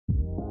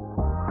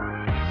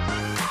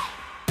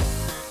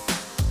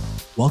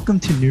Welcome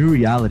to New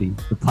Reality,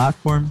 the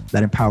platform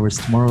that empowers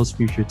tomorrow's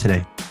future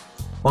today.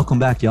 Welcome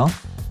back, y'all.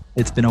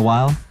 It's been a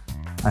while.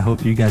 I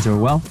hope you guys are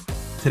well.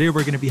 Today,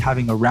 we're going to be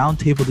having a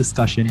roundtable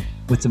discussion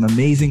with some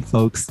amazing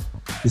folks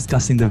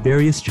discussing the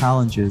various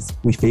challenges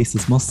we face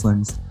as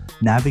Muslims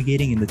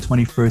navigating in the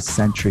 21st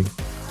century.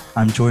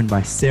 I'm joined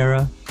by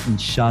Sarah and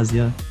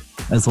Shazia,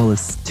 as well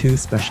as two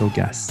special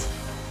guests.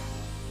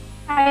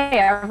 Hi,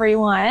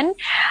 everyone.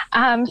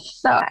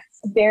 So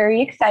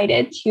very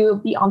excited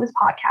to be on this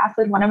podcast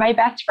with one of my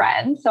best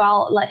friends. So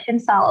I'll let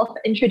himself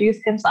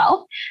introduce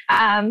himself.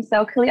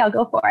 So Khalil,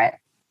 go for it.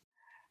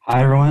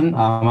 Hi, everyone.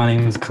 My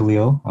name is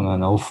Khalil. I'm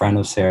an old friend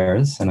of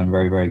Sarah's, and I'm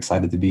very, very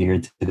excited to be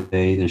here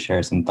today to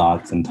share some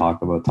thoughts and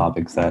talk about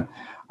topics that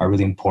are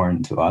really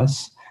important to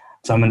us.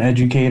 So I'm an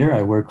educator.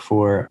 I work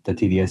for the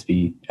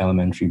TDSB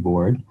Elementary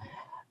Board,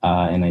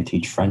 and I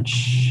teach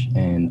French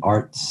and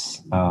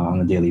arts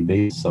on a daily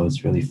basis. So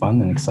it's really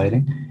fun and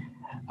exciting.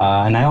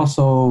 And I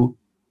also,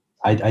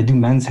 I do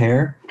men's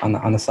hair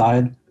on the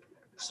side,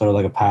 sort of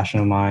like a passion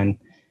of mine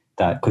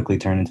that quickly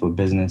turned into a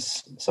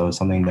business. So it's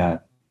something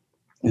that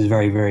is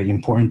very, very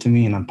important to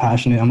me, and I'm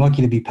passionate. I'm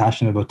lucky to be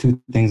passionate about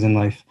two things in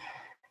life,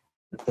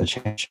 to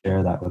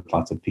share that with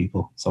lots of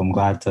people. So I'm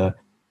glad to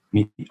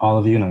meet all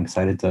of you, and I'm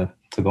excited to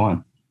go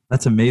on.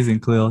 That's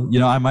amazing, Khalil.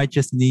 I might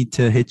just need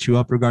to hit you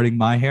up regarding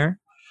my hair.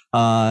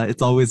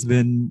 It's always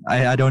been,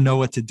 I don't know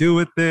what to do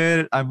with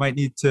it. I might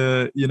need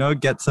to,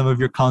 get some of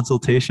your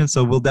consultation.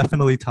 So we'll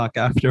definitely talk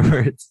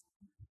afterwards.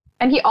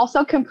 And he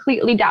also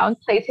completely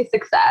downplays his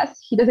success.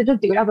 He doesn't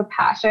just do it as a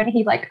passion.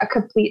 He's like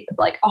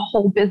a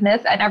whole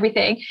business and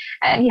everything.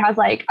 And he has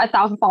like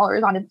 1,000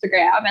 followers on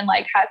Instagram and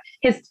like has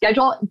his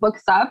schedule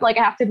books up. Like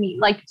I have to meet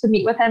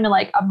with him in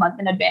like a month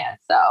in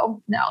advance.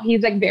 So no,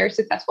 he's like very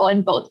successful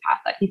in both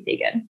paths that he's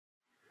taken.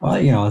 Well,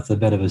 it's a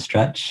bit of a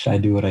stretch. I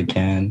do what I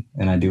can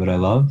and I do what I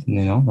love.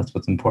 And, that's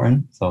what's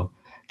important. So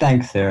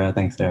thanks, Sarah.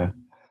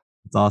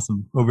 It's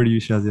awesome. Over to you,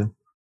 Shazia.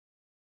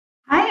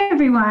 Hi,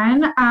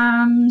 everyone.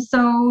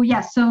 So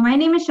my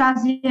name is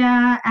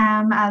Shazia,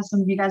 as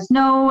some of you guys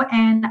know,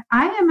 and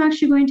I am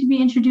actually going to be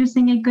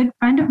introducing a good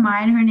friend of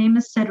mine. Her name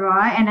is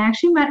Sidra, and I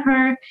actually met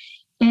her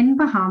in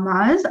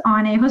Bahamas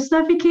on a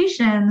Husna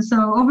vacation.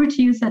 So over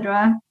to you,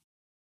 Sidra.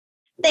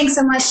 Thanks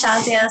so much,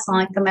 Shazia.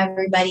 Assalamu alaikum,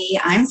 everybody.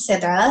 I'm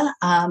Sidra,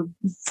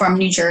 from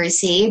New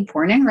Jersey,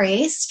 born and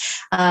raised.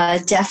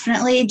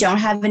 Definitely don't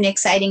have an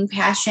exciting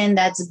passion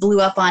that's blew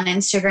up on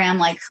Instagram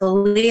like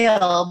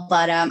Khalil,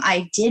 but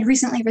I did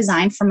recently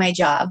resign from my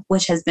job,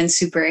 which has been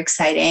super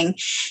exciting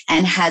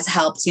and has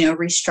helped,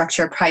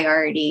 restructure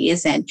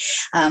priorities and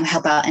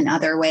help out in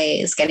other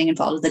ways, getting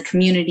involved with the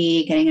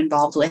community, getting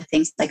involved with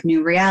things like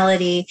New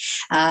Reality,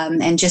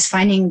 and just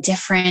finding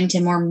different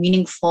and more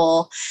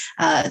meaningful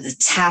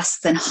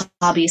tasks and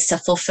hobbies to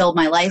fulfill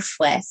my life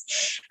with.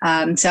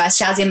 So as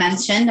Shazia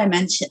mentioned,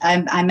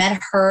 I met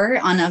her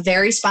on a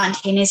very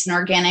spontaneous and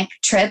organic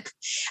trip.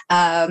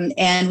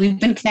 And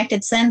we've been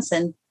connected since,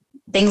 and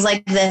things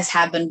like this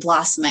have been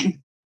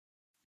blossoming.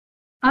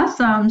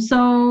 Awesome.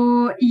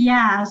 So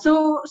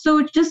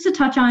just to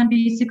touch on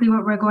basically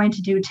what we're going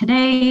to do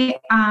today,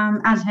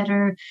 as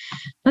Heather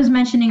was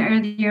mentioning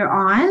earlier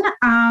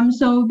on.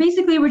 So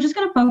basically we're just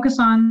going to focus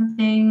on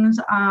things,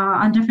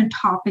 on different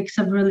topics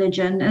of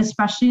religion,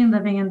 especially in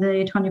living in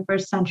the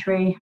 21st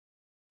century.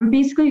 We're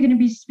basically going to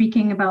be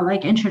speaking about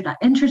like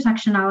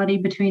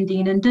intersectionality between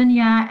deen and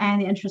dunya,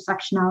 and the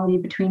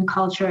intersectionality between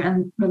culture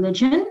and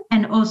religion,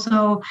 and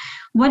also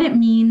what it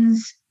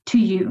means to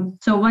you.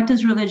 So what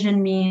does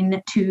religion mean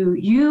to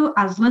you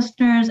as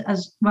listeners,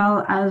 as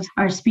well as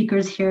our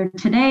speakers here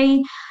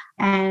today?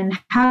 And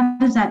how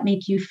does that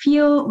make you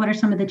feel? What are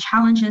some of the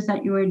challenges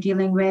that you are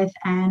dealing with?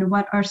 And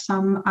what are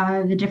some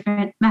of the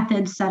different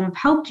methods that have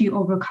helped you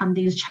overcome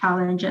these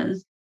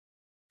challenges?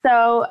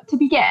 So to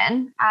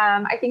begin,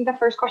 I think the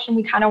first question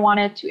we kind of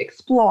wanted to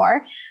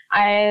explore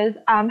is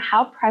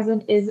how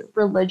present is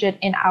religion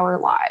in our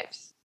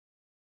lives?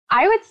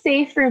 I would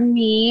say for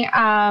me,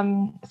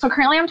 so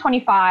currently I'm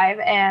 25,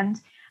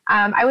 and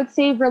I would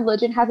say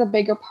religion has a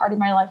bigger part of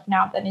my life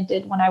now than it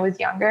did when I was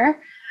younger.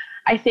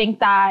 I think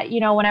that,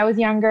 when I was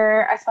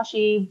younger,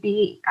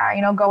 especially I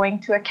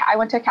went to a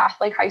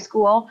Catholic high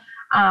school,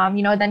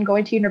 then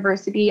going to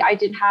university, I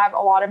didn't have a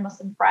lot of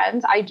Muslim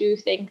friends. I do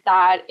think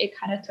that it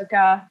kind of took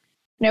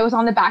it was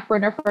on the back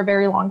burner for a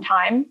very long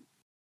time.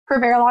 For a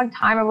very long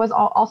time, I was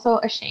also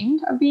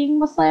ashamed of being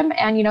Muslim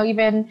and,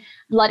 even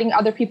letting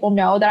other people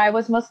know that I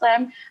was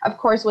Muslim. Of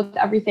course, with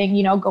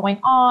everything, going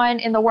on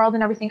in the world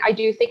and everything, I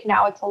do think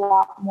now it's a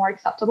lot more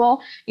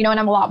acceptable, and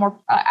I'm a lot more,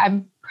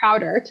 I'm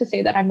prouder to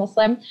say that I'm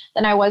Muslim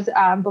than I was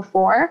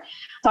before.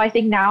 So I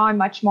think now I'm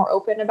much more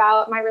open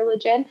about my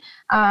religion.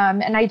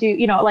 And I do,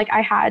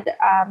 I had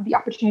the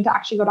opportunity to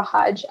actually go to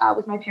Hajj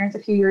with my parents a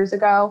few years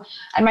ago.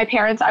 And my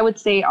parents, I would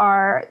say,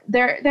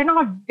 they're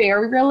not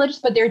very religious,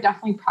 but they're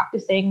definitely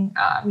practicing,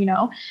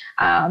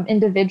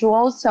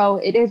 individuals. So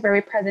it is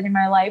very present in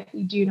my life.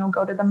 We do,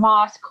 go to the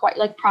mosque quite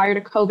like prior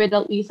to COVID,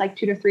 at least like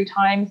 2 to 3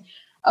 times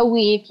a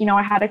week.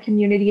 I had a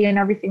community and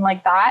everything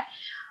like that.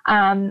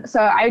 So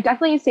I would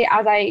definitely say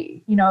as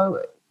I,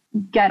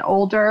 get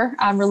older,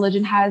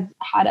 religion has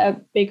had a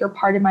bigger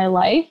part in my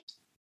life.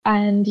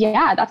 And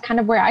yeah, that's kind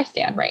of where I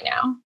stand right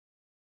now.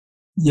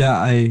 Yeah,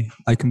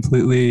 I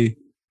completely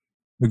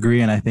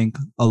agree. And I think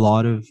a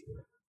lot of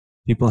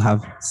people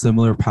have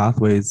similar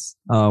pathways.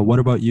 What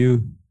about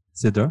you,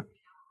 Sidra?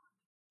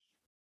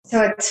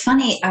 So it's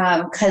funny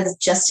because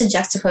just to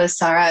juxtapose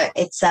Sarah,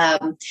 it's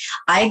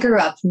I grew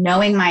up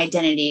knowing my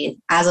identity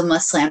as a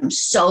Muslim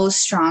so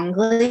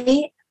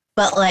strongly,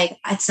 but like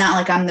it's not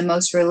like I'm the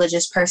most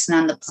religious person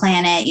on the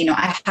planet. You know,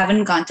 I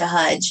haven't gone to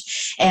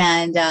Hajj,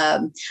 and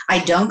I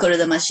don't go to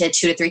the masjid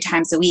 2 to 3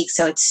 times a week.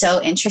 So it's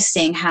so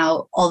interesting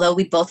how, although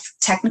we both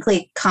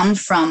technically come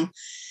from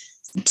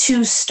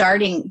two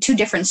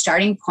different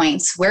starting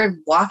points, we're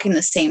walking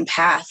the same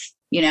path.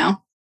 You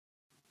know,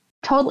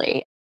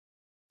 Totally.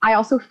 I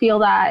also feel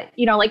that,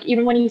 you know, like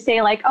even when you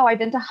say like, oh, I've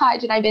been to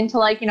Hajj and I've been to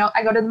like, you know,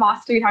 I go to the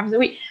mosque 3 times a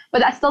week, but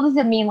that still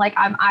doesn't mean like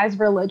I'm as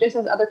religious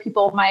as other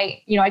people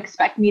might, you know,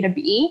 expect me to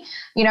be.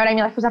 You know what I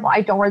mean? Like, for example,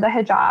 I don't wear the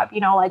hijab, you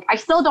know, like I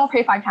still don't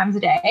pray 5 times a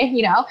day,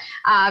 you know,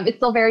 it's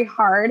still very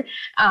hard.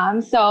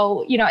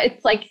 So, you know,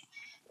 it's like,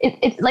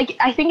 it's like,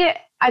 I think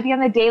at the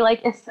end of the day,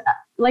 like it's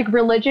like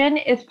religion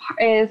is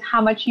how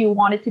much you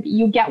want it to be.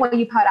 You get what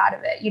you put out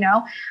of it, you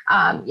know?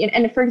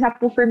 And for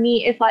example, for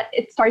me, it's like,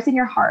 it starts in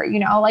your heart, you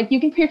know, like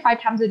you can pray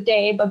 5 times a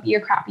day, but be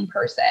a crappy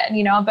person,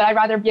 you know, but I'd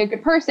rather be a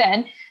good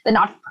person than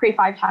not pray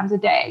 5 times a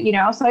day, you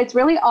know? So it's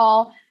really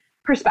all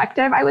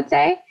perspective, I would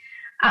say.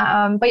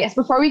 But yes,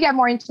 before we get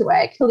more into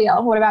it,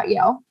 Khalil, what about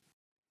you?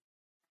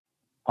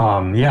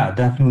 Yeah,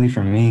 definitely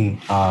for me,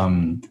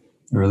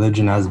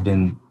 religion has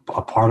been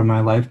a part of my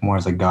life more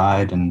as a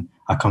guide, and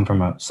I come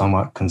from a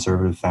somewhat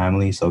conservative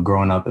family. So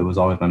growing up, it was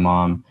always my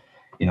mom,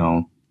 you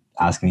know,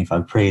 asking me if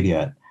I've prayed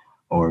yet,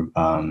 or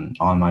on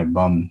my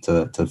bum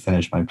to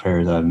finish my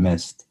prayers that I've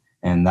missed.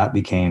 And that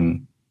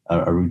became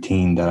a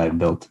routine that I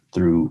built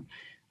through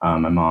my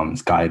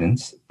mom's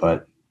guidance.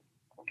 But,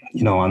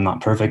 you know, I'm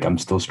not perfect. I'm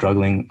still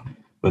struggling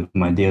with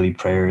my daily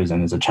prayers,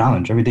 and it's a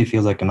challenge. Every day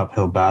feels like an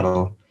uphill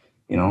battle,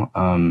 you know.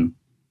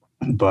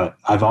 But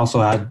I've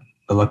also had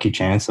the lucky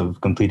chance of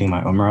completing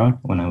my Umrah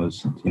when I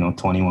was, you know,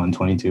 21,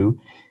 22.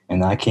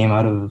 And that came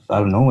out of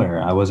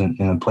nowhere. I wasn't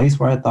in a place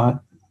where I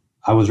thought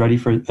I was ready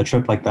for a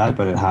trip like that,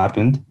 but it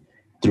happened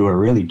through a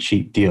really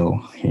cheap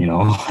deal, you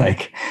know,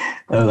 like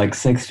it was like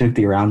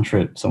 $650 round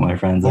trip. So my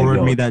friends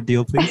Forward me that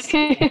deal, please.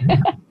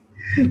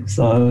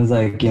 So it was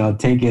like, you know,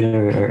 take it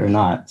or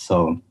not.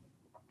 So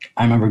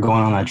I remember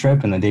going on that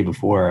trip, and the day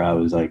before I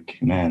was like,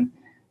 man,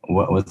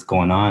 what's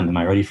going on? Am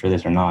I ready for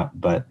this or not?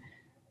 But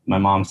my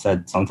mom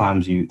said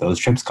sometimes those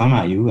trips come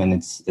at you, and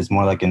it's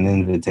more like an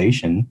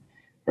invitation,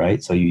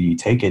 right? So you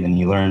take it and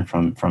you learn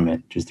from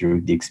it just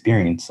through the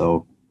experience.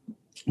 So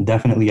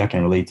definitely I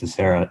can relate to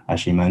Sarah, as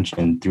she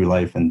mentioned, through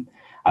life. And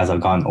as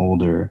I've gotten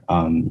older,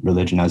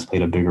 religion has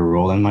played a bigger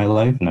role in my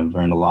life, and I've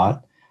learned a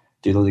lot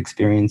through those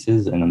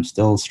experiences. And I'm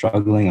still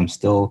struggling. I'm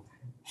still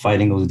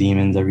fighting those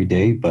demons every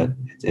day, but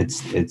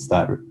it's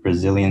that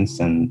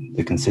resilience and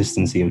the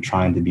consistency of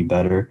trying to be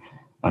better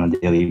on a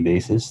daily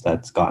basis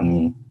that's gotten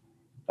me,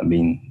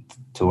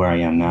 to where I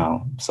am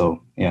now.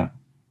 So, yeah.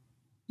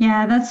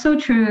 Yeah, that's so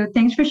true.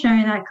 Thanks for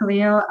sharing that,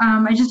 Khalil.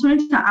 I just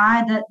wanted to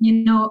add that,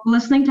 you know,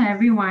 listening to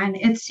everyone,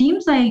 it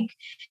seems like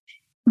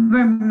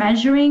we're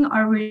measuring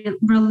our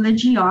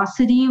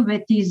religiosity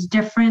with these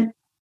different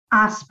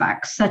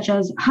aspects, such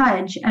as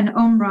Hajj and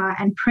Umrah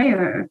and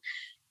prayer.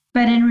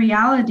 But in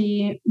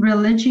reality,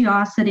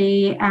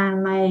 religiosity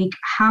and like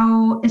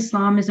how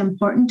Islam is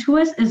important to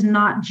us is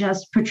not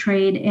just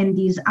portrayed in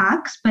these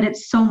acts, but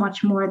it's so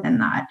much more than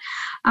that.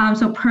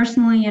 So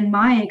personally, in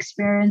my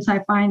experience,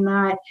 I find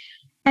that,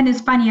 and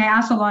it's funny, I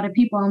ask a lot of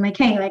people, I'm like,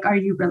 hey, like, are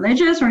you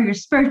religious or you're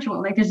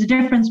spiritual? Like, there's a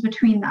difference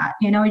between that.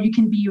 You know, you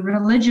can be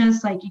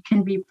religious, like you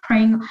can be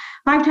praying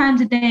 5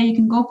 times a day, you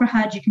can go for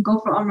Hajj, you can go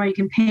for Umrah, you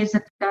can pay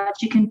zakat,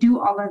 you can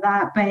do all of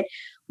that. But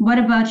what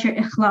about your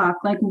ikhlaq?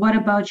 Like, what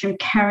about your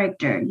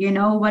character? You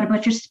know, what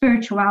about your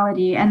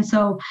spirituality? And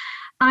so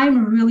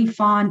I'm really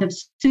fond of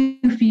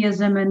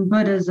Sufism and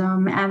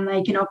Buddhism and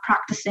like, you know,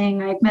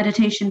 practicing like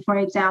meditation, for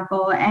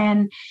example.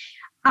 And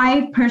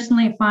I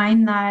personally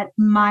find that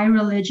my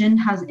religion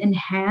has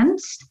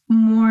enhanced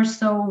more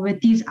so with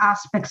these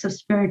aspects of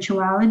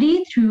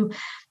spirituality through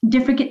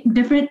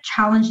different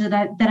challenges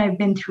that I've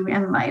been through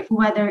in life,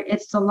 whether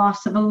it's the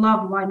loss of a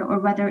loved one or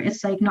whether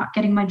it's like not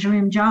getting my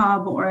dream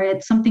job or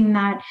it's something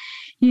that,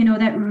 you know,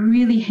 that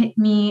really hit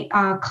me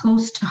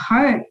close to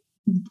heart.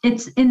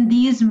 It's in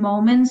these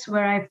moments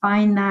where I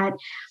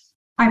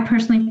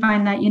personally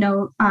find that, you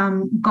know,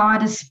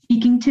 God is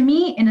speaking to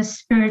me in a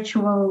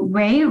spiritual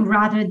way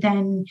rather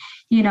than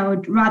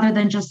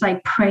just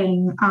like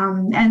praying.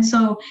 And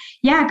so,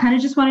 yeah, I kind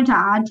of just wanted to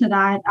add to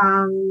that.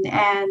 And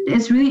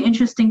it's really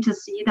interesting to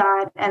see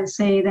that and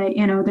say that,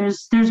 you know,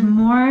 there's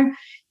more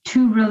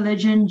to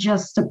religion,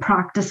 just the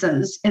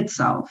practices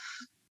itself.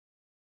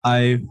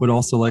 I would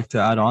also like to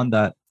add on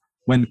that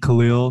when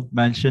Khalil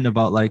mentioned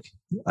about like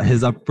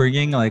his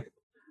upbringing, like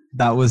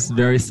that was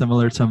very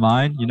similar to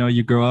mine. You know,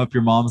 you grow up,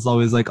 your mom's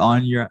always like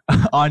on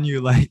on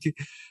you, like,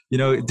 you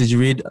know, did you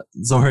read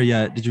Zohar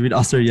yet? Did you read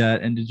Asr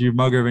yet? And did you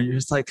Maghrib? And you're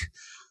just like,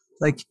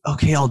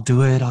 okay, I'll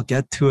do it. I'll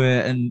get to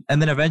it. And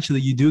then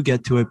eventually you do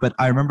get to it. But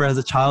I remember as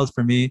a child,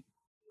 for me,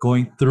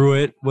 going through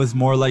it was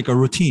more like a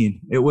routine.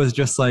 It was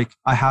just like,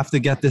 I have to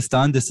get this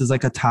done. This is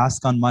like a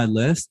task on my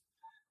list.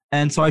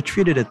 And so I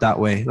treated it that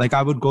way. Like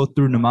I would go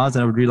through namaz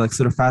and I would read like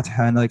Surah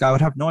Fatiha, and like I would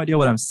have no idea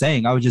what I'm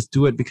saying. I would just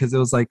do it because it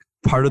was like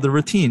part of the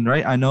routine,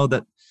 right? I know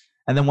that.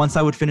 And then once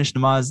I would finish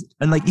namaz,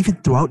 and like even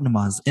throughout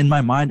namaz, in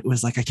my mind, it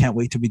was like, I can't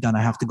wait to be done.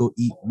 I have to go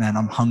eat, man.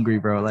 I'm hungry,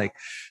 bro. Like,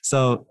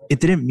 so it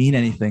didn't mean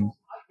anything.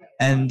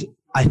 And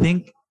I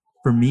think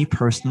for me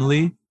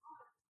personally,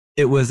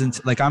 it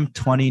wasn't like, I'm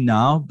 20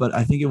 now, but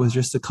I think it was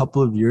just a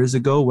couple of years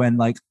ago when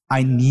like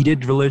I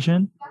needed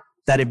religion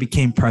that it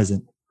became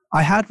present.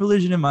 I had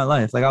religion in my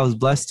life. Like I was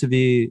blessed to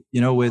be, you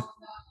know, with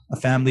a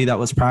family that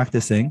was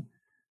practicing,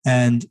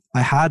 and I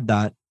had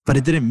that, but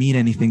it didn't mean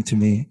anything to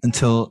me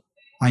until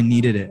I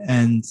needed it.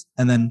 And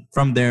then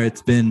from there,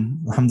 it's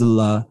been,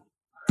 alhamdulillah,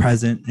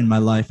 present in my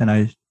life. And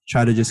I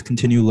try to just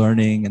continue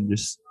learning and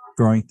just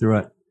growing through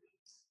it.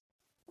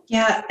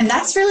 Yeah, and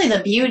that's really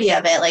the beauty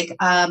of it. Like,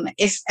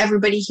 if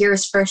everybody here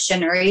is first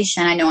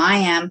generation, I know I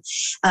am,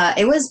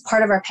 it was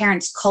part of our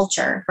parents'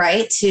 culture,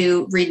 right,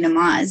 to read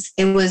namaz.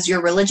 It was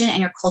your religion and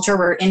your culture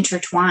were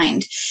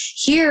intertwined.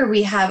 Here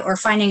we have, or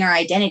finding our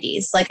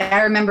identities. Like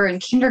I remember in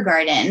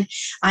kindergarten,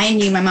 I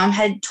knew my mom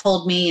had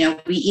told me, you know,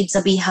 we eat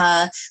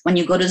zabiha. When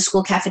you go to the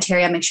school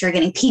cafeteria, make sure you're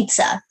getting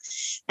pizza.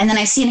 And then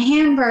I see a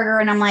hamburger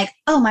and I'm like,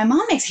 oh, my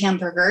mom makes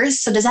hamburgers.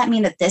 So does that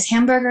mean that this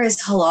hamburger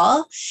is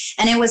halal?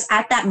 And it was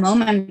at that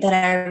moment that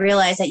I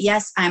realized that,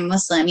 yes, I'm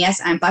Muslim.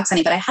 Yes, I'm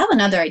Pakistani, but I have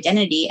another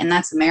identity, and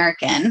that's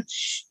American.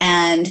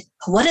 And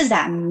what does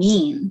that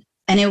mean?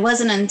 And it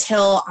wasn't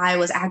until I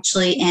was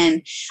actually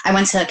I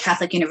went to a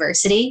Catholic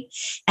university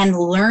and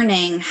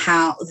learning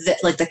how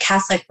the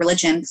Catholic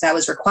religion, because that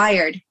was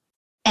required.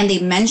 And they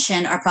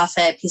mentioned our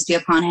Prophet, peace be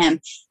upon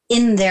him,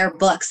 in their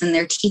books and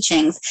their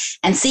teachings,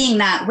 and seeing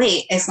that,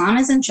 wait, Islam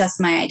isn't just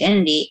my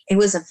identity. It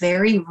was a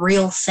very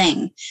real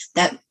thing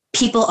that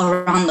people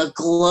around the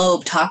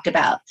globe talked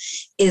about,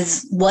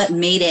 is what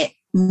made it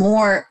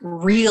more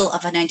real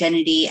of an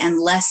identity and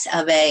less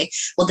of a,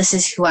 well, this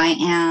is who I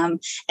am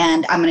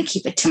and I'm going to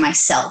keep it to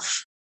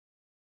myself.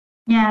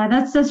 Yeah,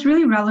 that's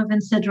really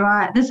relevant,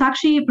 Sidra. This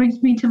actually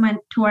brings me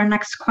to our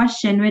next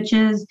question, which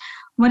is,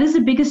 what is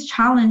the biggest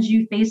challenge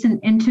you face in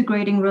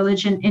integrating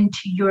religion into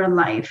your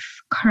life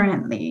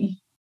currently?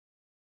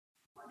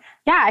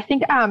 Yeah, I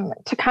think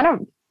to kind of,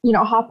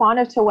 hop on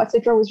to what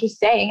Sidra was just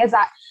saying, is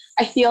that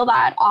I feel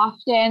that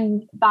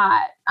often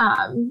that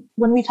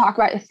when we talk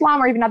about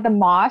Islam or even at the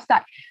mosque,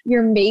 that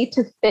you're made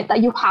to fit,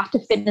 that you have to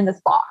fit in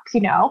this box,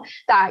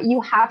 that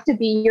you have to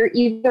be, you're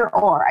either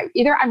or.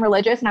 Either I'm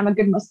religious and I'm a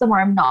good Muslim, or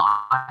I'm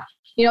not.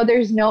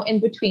 There's no in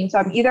between. So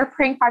I'm either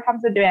praying 5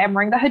 times a day, I'm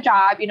wearing the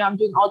hijab, I'm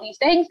doing all these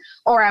things,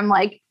 or I'm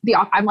like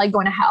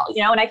going to hell,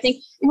 And I think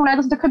even when I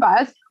listen to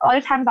Qubas, a lot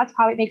of times that's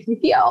how it makes me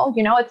feel.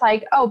 It's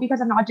like, oh, because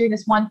I'm not doing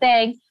this one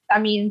thing,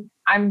 that means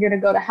I'm going to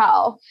go to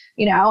hell,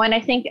 And I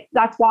think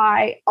that's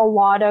why a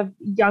lot of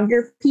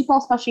younger people,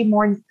 especially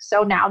more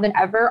so now than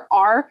ever,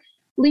 are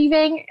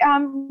leaving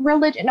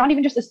religion, not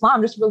even just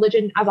Islam, just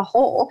religion as a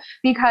whole,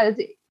 because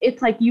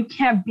it's like you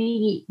can't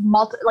be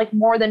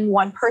more than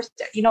one person.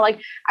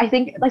 I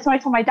think, like, so I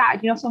told my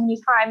dad, so many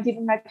times,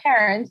 even my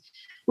parents,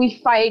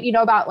 we fight,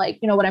 about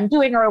what I'm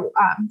doing, or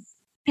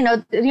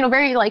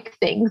very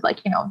things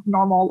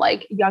normal,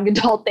 young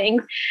adult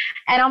things.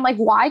 And I'm like,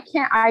 why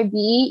can't I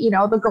be,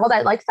 the girl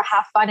that likes to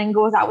have fun and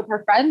goes out with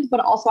her friends, but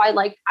also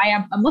I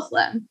am a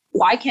Muslim.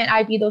 Why can't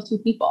I be those two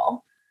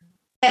people?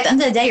 At the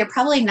end of the day, you're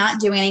probably not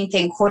doing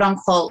anything quote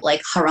unquote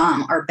like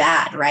haram or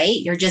bad, right?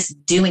 You're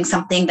just doing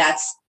something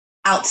that's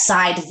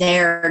outside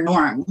their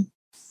norm.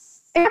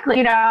 Exactly,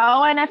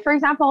 and if, for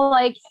example,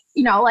 I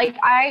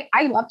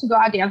love to go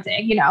out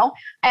dancing,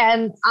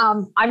 and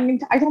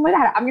I told my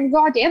dad, I'm going to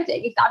go out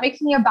dancing. If that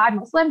makes me a bad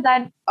Muslim,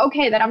 then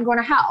okay, then I'm going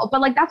to hell.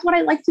 But that's what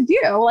I like to do.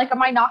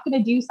 Am I not going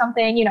to do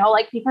something,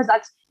 because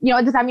that's,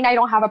 does that mean I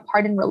don't have a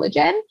part in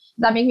religion? Does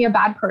that make me a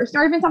bad person?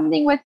 Or even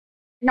something with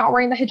not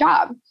wearing the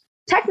hijab?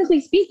 Technically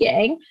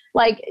speaking,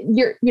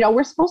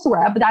 we're supposed to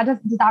wear it, but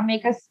does that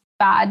make us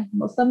bad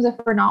Muslims if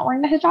we're not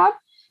wearing the hijab?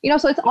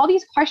 So it's all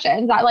these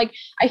questions that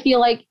I feel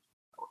like,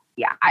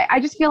 yeah, I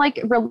just feel like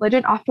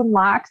religion often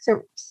lacks to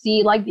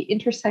see the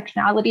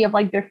intersectionality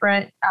of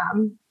different,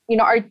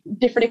 our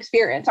different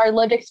experience, our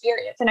lived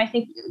experience. And I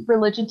think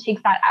religion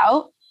takes that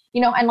out,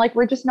 and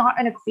we're just not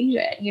an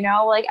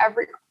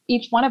equation,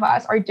 each one of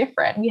us are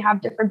different. We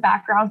have different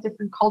backgrounds,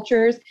 different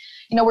cultures,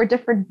 we're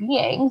different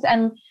beings.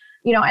 And,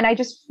 and I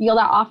just feel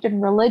that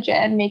often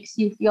religion makes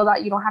you feel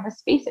that you don't have a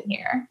space in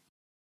here.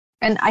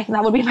 And I think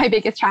that would be my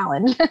biggest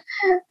challenge.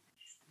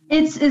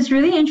 It's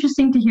really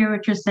interesting to hear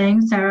what you're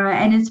saying, Sarah.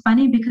 And it's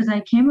funny because I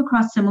came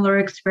across similar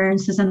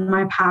experiences in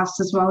my past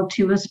as well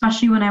too,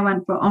 especially when I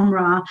went for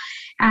Umrah.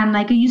 And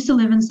like I used to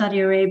live in Saudi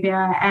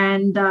Arabia,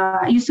 and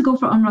I used to go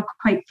for Umrah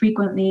quite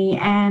frequently.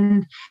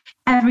 And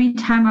every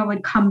time I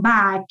would come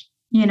back,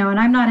 you know, and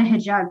I'm not a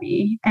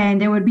hijabi, and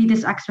there would be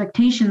this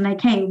expectation like,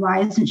 hey,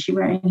 why isn't she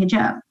wearing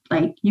hijab?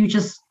 Like, you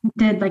just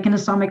did like an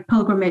Islamic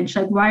pilgrimage.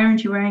 Like, why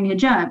aren't you wearing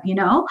hijab, you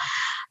know?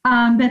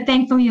 But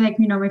thankfully, like,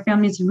 you know, my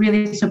family is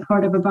really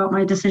supportive about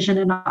my decision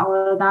and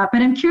all of that.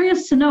 But I'm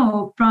curious to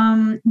know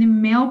from the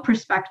male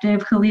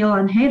perspective, Khalil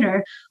and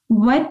Haider,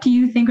 what do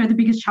you think are the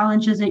biggest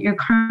challenges that you're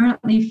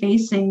currently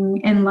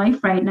facing in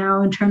life right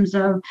now in terms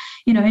of,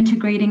 you know,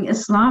 integrating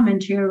Islam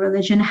into your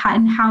religion,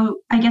 and how,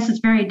 I guess it's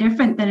very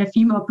different than a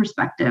female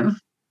perspective?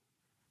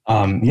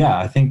 Yeah,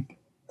 I think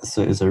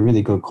it's a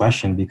really good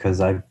question,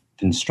 because I've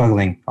been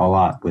struggling a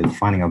lot with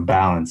finding a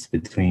balance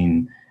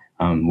between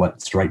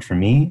what's right for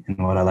me and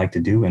what I like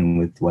to do, and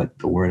with what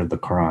the word of the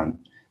Quran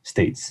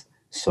states.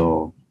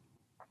 So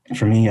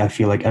for me, I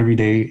feel like every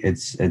day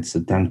it's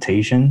a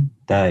temptation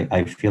that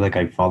I feel like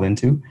I fall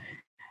into.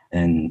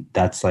 And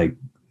that's like,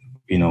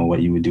 you know,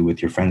 what you would do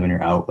with your friends when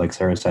you're out, like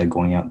Sarah said,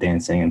 going out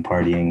dancing and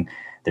partying.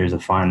 There's a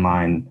fine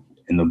line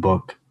in the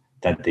book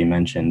that they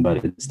mentioned,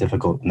 but it's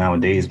difficult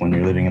nowadays when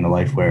you're living in a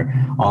life where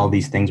all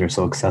these things are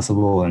so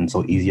accessible and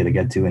so easy to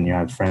get to, and you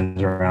have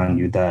friends around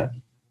you that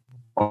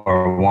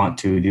or want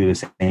to do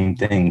the same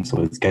thing.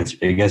 So it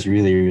gets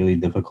really, really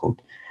difficult.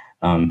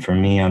 For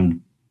me,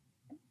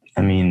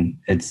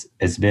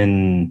 it's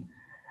been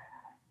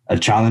a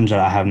challenge that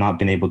I have not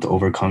been able to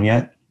overcome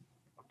yet,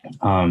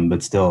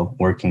 but still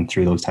working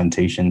through those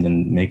temptations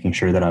and making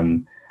sure that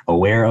I'm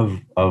aware of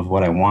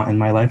what I want in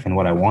my life and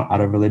what I want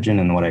out of religion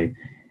and what I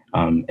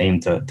aim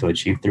to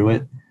achieve through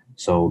it.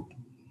 So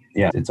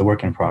yeah, it's a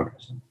work in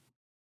progress.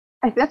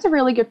 I think that's a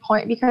really good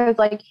point, because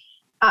like,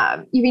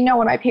 even though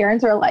when my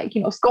parents are like,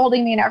 you know,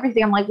 scolding me and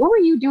everything, I'm like, what were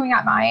you doing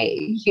at my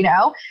age, you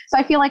know? So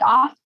I feel like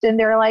often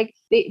they're like,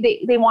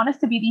 they want us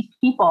to be these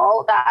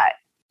people that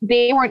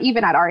they weren't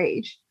even at our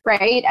age,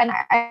 right? And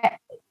I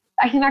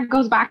think that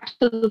goes back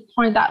to the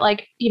point that,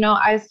 like, you know,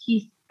 as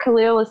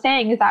Khalil was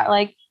saying, is that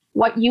like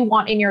what you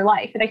want in your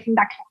life. And I think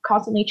that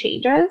constantly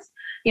changes.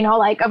 You know,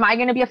 like, am I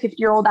going to be a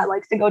 50-year-old that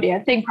likes to go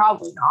dancing?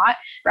 Probably not,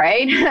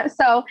 right?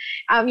 So,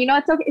 you know,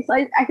 it's okay. It's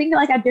like, I think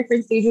like at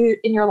different stages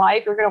in your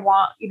life, you're going to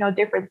want, you know,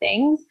 different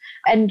things.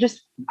 And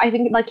just, I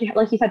think like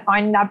you said,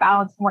 finding that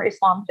balance and where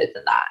Islam fits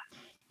in that.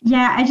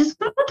 Yeah, I just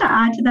wanted to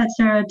add to that,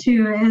 Sarah,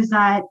 too, is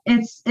that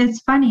it's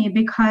funny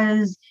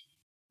because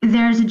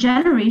there's a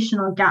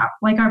generational gap.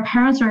 Like, our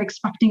parents are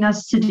expecting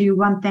us to do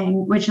one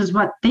thing, which is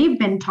what they've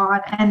been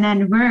taught. And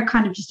then we're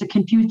kind of just a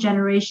confused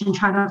generation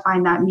trying to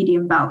find that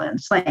medium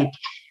balance. Like,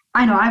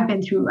 I know I've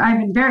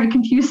been very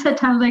confused at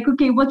times, like,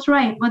 okay, what's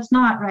right? What's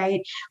not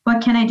right?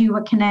 What can I do?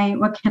 What can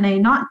I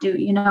not do?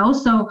 You know?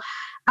 So,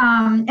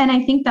 and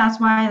I think that's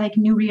why like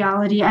New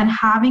Reality and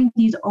having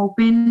these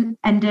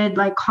open-ended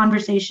like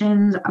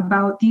conversations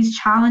about these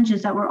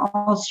challenges that we're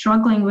all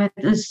struggling with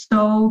is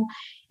so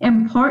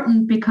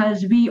important,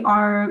 because we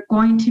are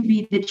going to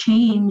be the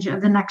change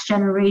of the next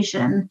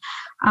generation.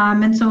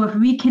 And so if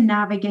we can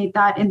navigate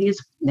that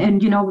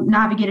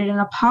navigate it in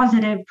a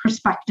positive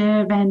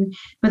perspective and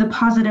with a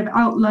positive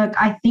outlook,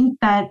 I think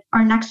that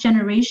our next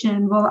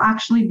generation will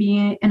actually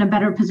be in a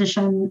better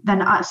position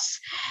than us.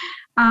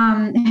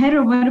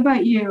 Haider, what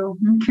about you?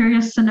 I'm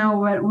curious to know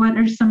what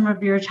are some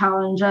of your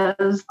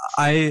challenges?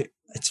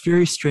 It's a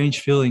very strange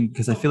feeling,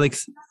 because I feel like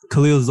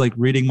Khalil is like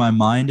reading my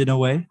mind in a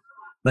way.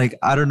 Like,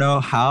 I don't know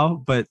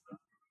how, but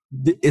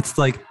it's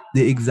like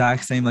the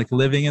exact same. Like,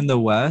 living in the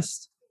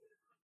West,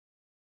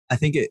 I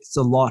think it's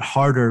a lot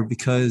harder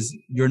because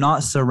you're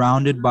not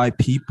surrounded by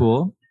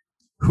people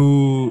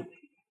who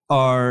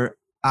are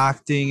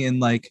acting in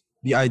like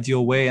the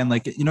ideal way. And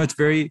like, you know, it's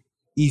very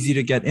easy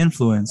to get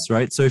influenced,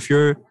 right? So if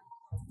you're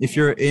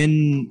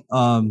in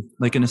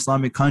like an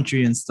Islamic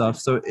country and stuff,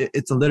 so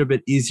it's a little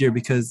bit easier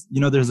because,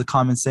 you know, there's a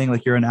common saying,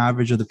 like, you're an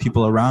average of the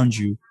people around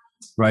you,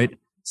 right?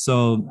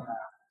 So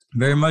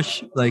very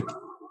much like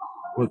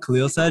what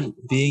Khalil said,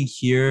 being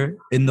here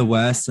in the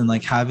West and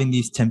like having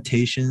these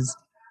temptations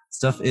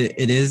stuff,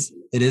 it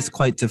is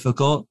quite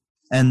difficult.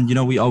 And, you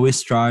know, we always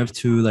strive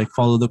to like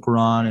follow the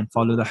Quran and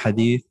follow the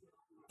Hadith.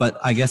 But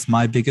I guess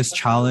my biggest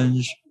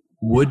challenge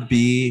would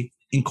be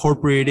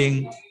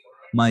incorporating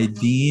my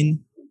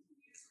deen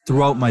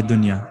throughout my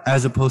dunya,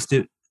 as opposed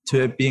to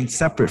it being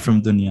separate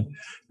from dunya,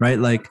 right?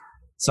 Like,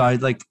 so I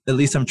like, at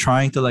least I'm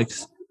trying to like,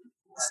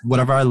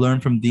 whatever I learn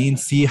from deen,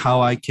 see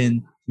how I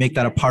can make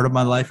that a part of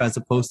my life, as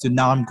opposed to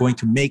now I'm going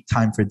to make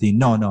time for deen.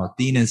 No,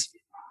 deen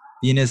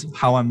is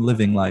how I'm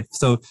living life.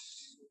 So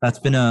that's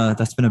been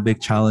a big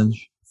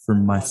challenge for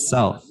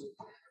myself.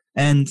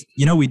 And,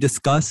 you know, we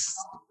discuss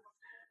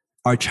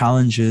our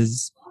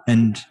challenges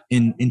and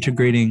in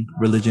integrating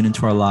religion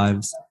into our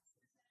lives.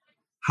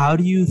 How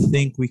do you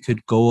think we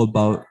could go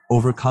about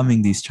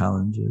overcoming these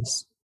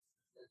challenges?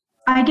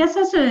 I guess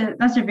that's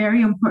a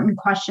very important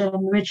question,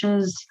 which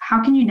is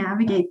how can you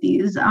navigate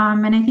these?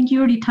 And I think you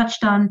already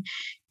touched on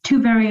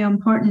two very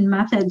important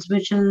methods,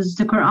 which is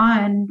the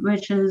Quran,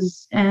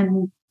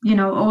 and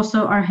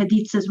also our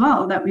hadiths as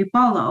well that we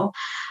follow.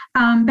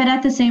 But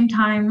at the same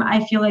time,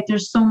 I feel like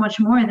there's so much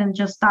more than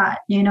just that,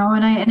 and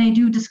I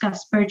do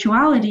discuss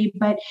spirituality,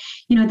 but,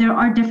 there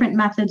are different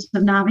methods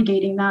of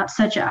navigating that,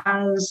 such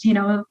as,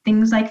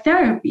 things like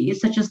therapy,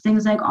 such as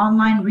things like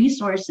online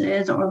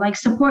resources or like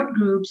support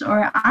groups,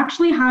 or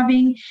actually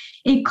having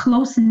a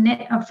close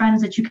knit of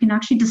friends that you can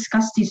actually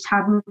discuss these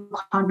taboo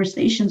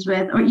conversations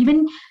with, or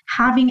even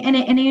having, and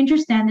I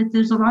understand that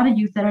there's a lot of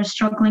youth that are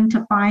struggling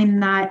to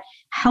find that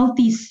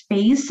healthy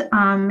space.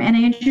 And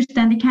I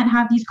understand they can't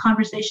have these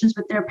conversations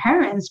with their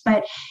parents,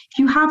 but if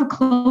you have a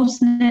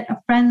close knit of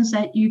friends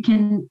that you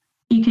can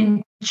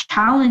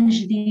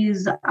challenge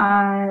these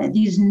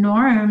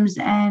norms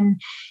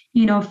and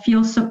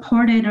feel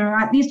supported, or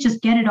at least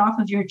just get it off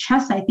of your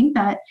chest, I think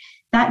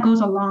that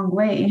goes a long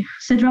way.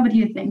 Sidra, what do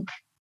you think?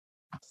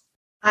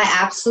 I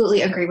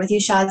absolutely agree with you,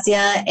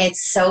 Shazia.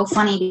 It's so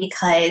funny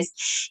because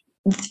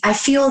I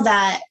feel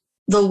that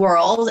the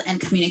world and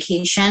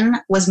communication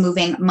was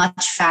moving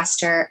much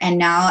faster. And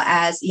now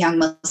as young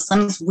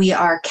Muslims, we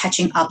are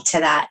catching up to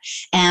that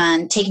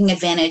and taking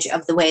advantage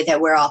of the way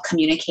that we're all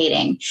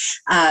communicating.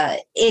 I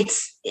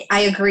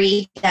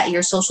agree that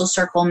your social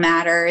circle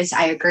matters.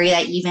 I agree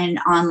that even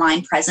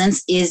online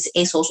presence is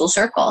a social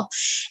circle.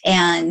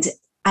 And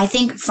I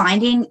think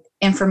finding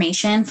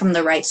information from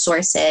the right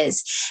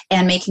sources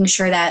and making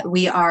sure that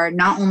we are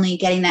not only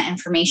getting that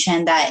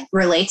information that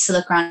relates to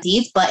the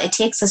Quran, but it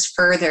takes us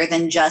further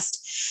than just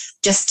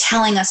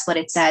telling us what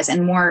it says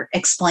and more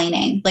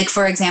explaining. Like,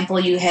 for example,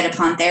 you hit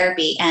upon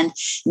therapy, and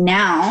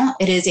now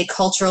it is a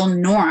cultural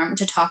norm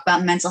to talk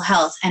about mental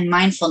health and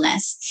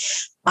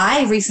mindfulness.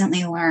 I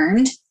recently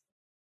learned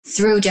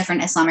through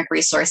different Islamic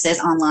resources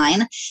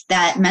online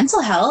that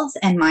mental health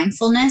and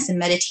mindfulness and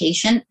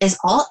meditation is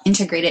all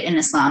integrated in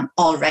Islam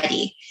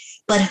already.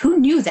 But who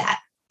knew that?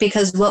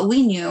 Because what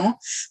we knew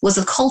was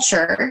a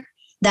culture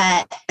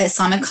that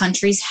Islamic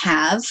countries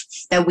have,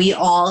 that we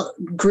all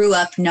grew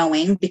up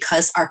knowing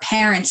because our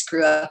parents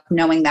grew up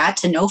knowing that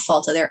to no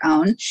fault of their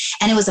own.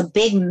 And it was a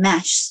big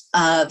mesh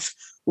of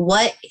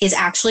what is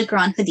actually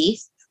Quran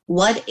Hadith,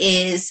 what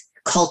is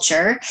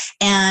culture,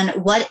 and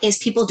what is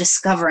people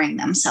discovering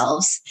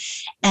themselves.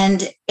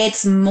 And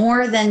it's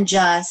more than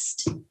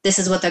just, this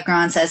is what the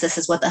Quran says, this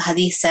is what the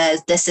Hadith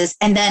says,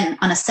 and then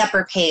on a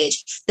separate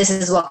page, this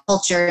is what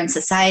culture and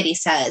society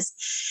says.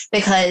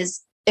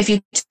 Because if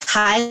you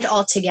tie it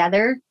all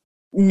together,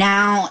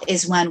 now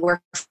is when we're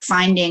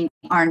finding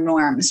our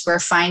norms. We're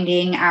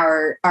finding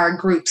our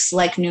groups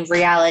like New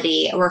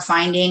Reality. We're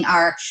finding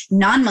our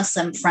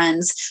non-Muslim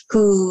friends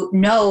who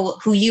know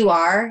who you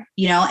are,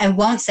 and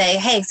won't say,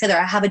 hey,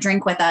 Sidra, have a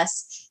drink with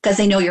us, because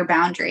they know your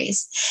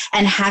boundaries.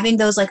 And having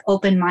those like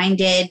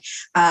open-minded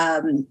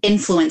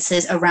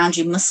influences around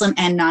you, Muslim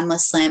and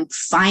non-Muslim,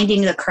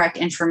 finding the correct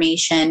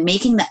information,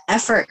 making the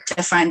effort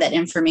to find that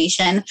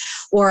information.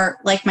 Or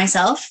like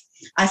myself,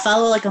 I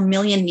follow like a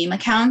million meme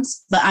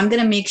accounts, but I'm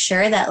going to make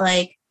sure that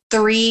like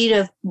 3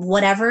 to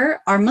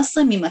whatever are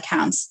Muslim meme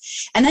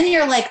accounts. And then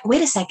you're like,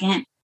 wait a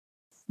second,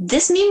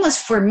 this meme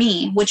was for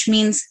me, which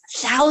means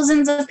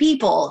thousands of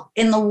people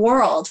in the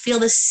world feel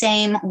the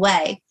same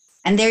way.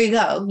 And there you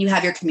go. You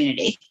have your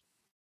community.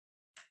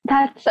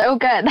 That's so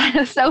good. That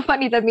is so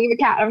funny, the meme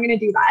account. I'm going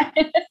to do that.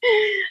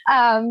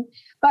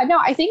 But no,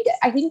 I think,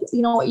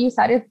 what you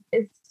said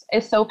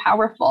is so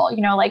powerful.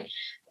 Like,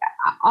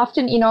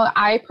 often,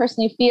 I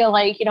personally feel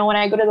like, when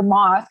I go to the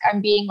mosque,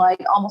 I'm being like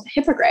almost a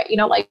hypocrite,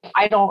 like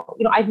I don't,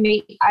 I've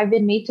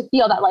been made to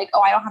feel that like,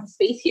 oh, I don't have a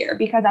space here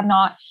because I'm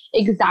not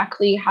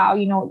exactly how,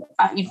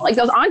 like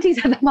those aunties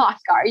at the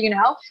mosque are,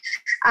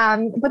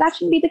 but that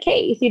shouldn't be the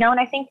case, and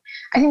I think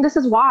this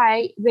is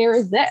why there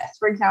is this,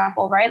 for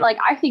example, right? Like,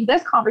 I think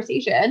this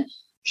conversation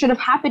should have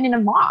happened in a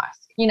mosque.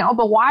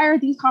 But why are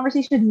these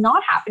conversations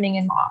not happening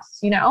in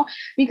mosques,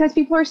 because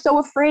people are so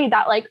afraid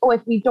that like, oh, if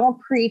we don't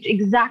preach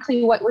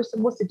exactly what we're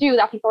supposed to do,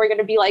 that people are going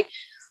to be like,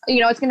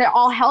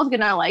 all hell's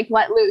going to like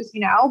let loose,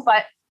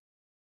 but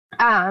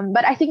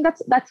I think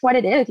that's what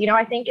it is,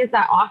 I think is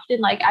that often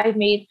like I've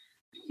made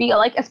feel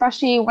like,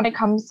 especially when it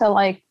comes to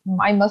like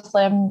my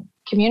Muslim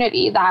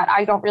community, that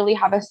I don't really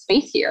have a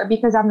space here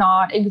because I'm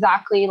not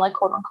exactly like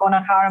quote unquote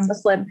on how a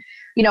Muslim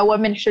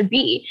women should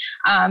be.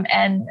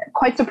 And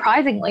quite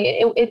surprisingly,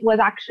 it was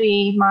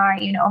actually my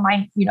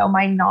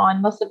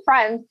non-Muslim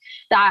friends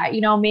that,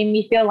 made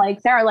me feel like,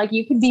 Sarah, like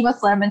you could be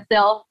Muslim and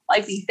still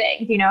like these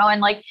things,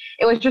 and like,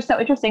 it was just so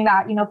interesting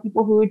that,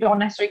 people who don't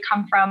necessarily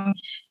come from,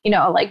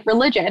 like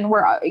religion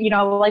were,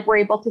 like we're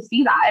able to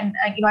see that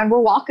and we're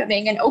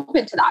welcoming and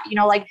open to that,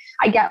 like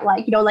I get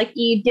like, like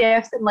Eid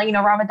gifts and like,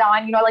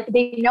 Ramadan, like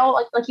they know,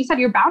 like you said,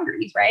 your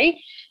boundaries, right?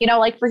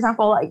 Like for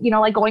example, like,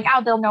 like going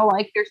out, they'll know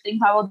like there's things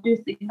I will do,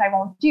 things I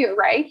won't do,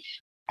 right?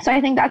 So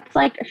I think that's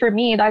like, for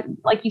me, that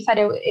like you said,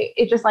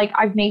 it just like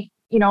I've made,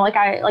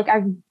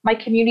 my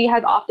community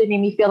has often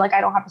made me feel like I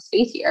don't have a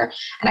space here.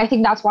 And I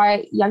think that's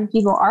why young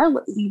people are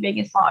leaving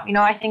Islam.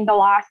 I think the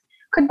last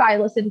khutbah I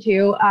listened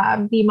to,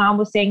 the imam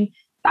was saying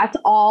that's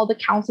all the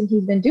counseling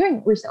he's been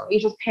doing recently.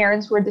 It's just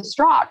parents who are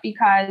distraught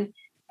because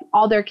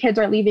all their kids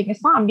are leaving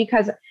Islam.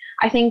 Because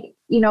I think,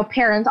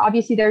 parents,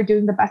 obviously they're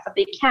doing the best that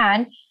they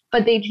can,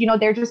 but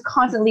they're just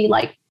constantly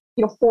like,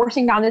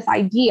 forcing down this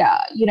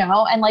idea,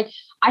 and like,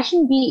 I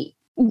shouldn't be,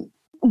 we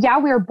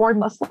were born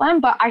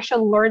Muslim, but I should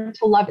learn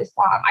to love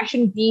Islam. I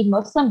shouldn't be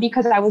Muslim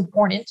because I was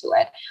born into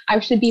it. I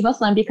should be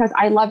Muslim because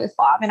I love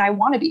Islam and I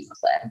want to be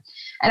Muslim.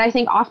 And I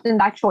think often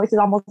that choice is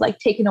almost like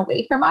taken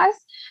away from us.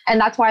 And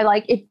that's why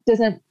like it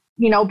doesn't,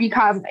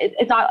 become,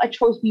 it's not a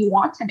choice we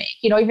want to make.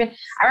 Even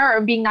I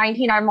remember being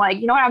 19, I'm like,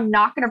 I'm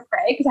not going to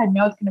pray because I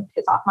know it's going to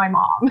piss off my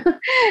mom,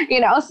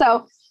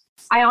 So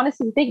I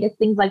honestly think it's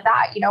things like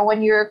that.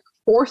 When you're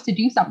forced to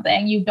do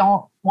something, you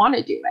don't want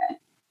to do it.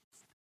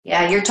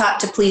 Yeah, you're taught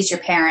to please your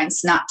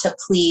parents, not to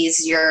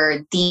please your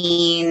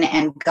deen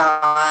and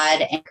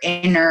God and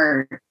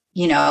inner,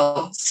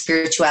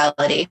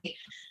 spirituality.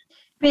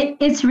 But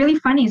it's really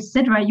funny,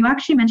 Sidra, you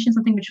actually mentioned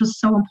something which was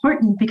so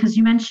important, because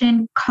you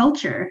mentioned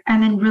culture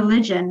and then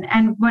religion.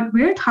 And what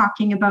we're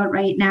talking about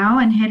right now,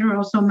 and Haider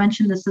also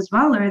mentioned this as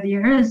well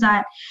earlier, is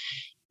that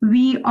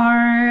we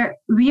are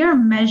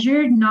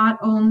measured not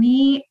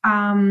only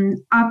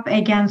up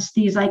against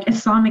these like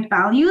Islamic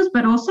values,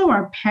 but also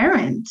our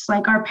parents.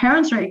 Like our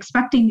parents are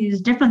expecting these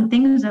different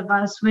things of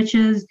us, which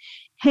is,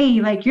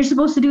 hey, like you're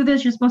supposed to do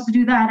this, you're supposed to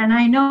do that. And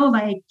I know,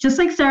 like, just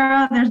like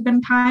Sarah, there's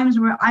been times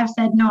where I've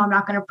said, no, I'm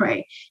not going to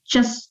pray,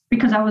 just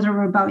because I was a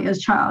rebellious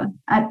child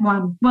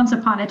once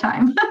upon a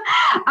time.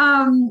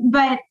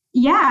 But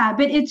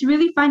it's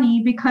really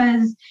funny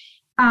because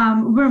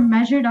we're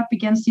measured up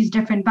against these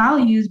different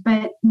values.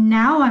 But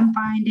now I'm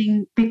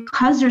finding,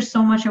 because there's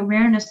so much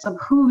awareness of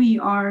who we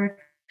are,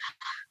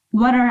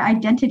 what our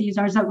identities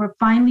are, is that we're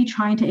finally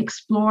trying to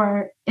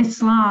explore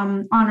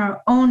Islam on our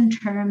own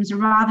terms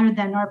rather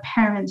than our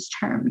parents'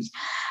 terms.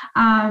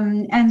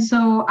 And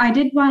so I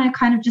did want to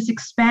kind of just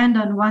expand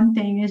on one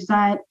thing, is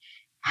that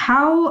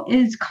how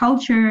is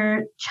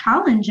culture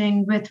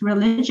challenging with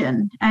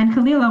religion? And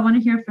Khalil, I want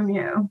to hear from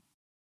you.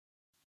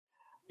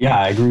 Yeah,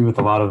 I agree with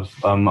a lot of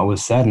what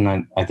was said.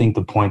 And I think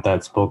the point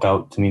that spoke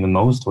out to me the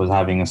most was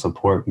having a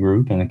support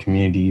group and a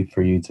community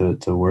for you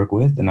to work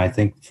with. And I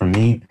think for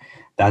me,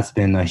 that's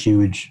been a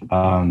huge,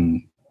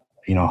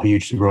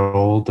 huge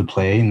role to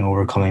play in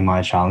overcoming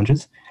my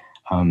challenges.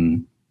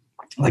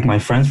 Like my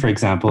friends, for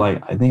example,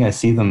 I think I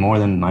see them more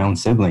than my own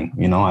sibling.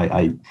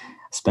 I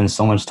spend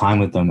so much time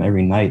with them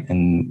every night,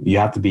 and you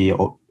have to be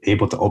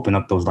able to open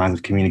up those lines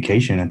of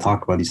communication and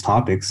talk about these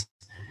topics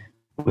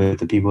with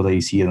the people that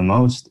you see the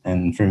most.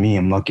 And for me,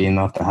 I'm lucky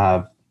enough to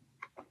have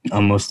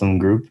a Muslim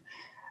group,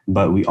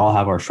 but we all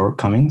have our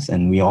shortcomings,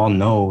 and we all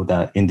know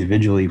that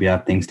individually we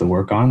have things to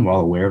work on. We're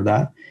all aware of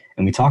that,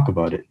 and we talk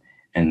about it,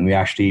 and we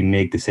actually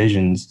make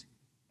decisions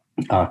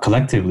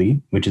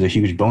collectively, which is a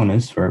huge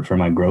bonus for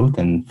my growth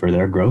and for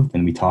their growth.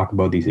 And we talk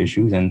about these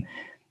issues, and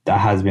that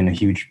has been a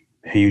huge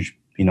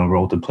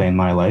role to play in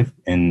my life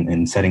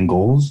in setting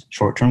goals,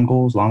 short-term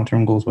goals,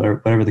 long-term goals,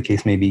 whatever the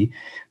case may be,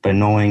 but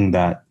knowing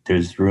that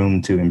there's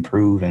room to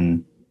improve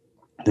and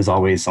there's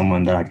always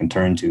someone that I can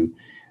turn to.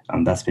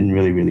 That's been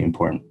really, really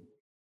important.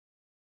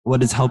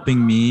 What is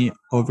helping me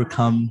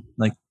overcome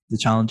like the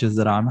challenges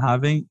that I'm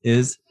having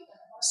is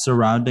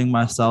surrounding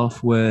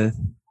myself with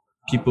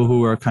people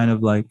who are kind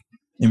of like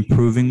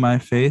improving my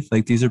faith.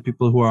 Like these are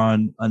people who are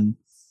on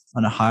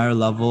a higher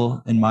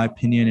level, in my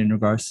opinion, in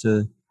regards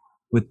to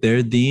with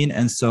their deen.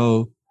 And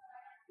so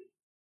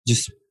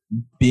just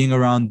being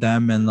around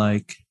them and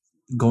like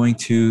going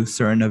to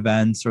certain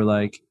events or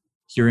like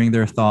hearing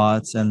their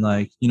thoughts and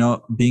like,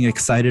 being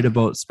excited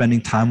about spending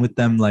time with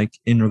them, like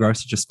in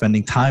regards to just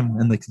spending time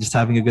and like just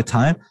having a good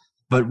time.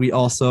 But we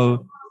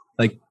also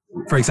like,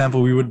 for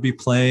example, we would be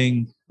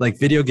playing like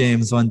video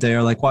games one day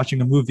or like watching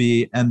a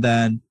movie, and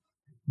then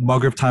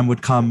Maghrib time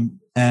would come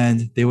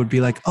and they would be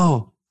like,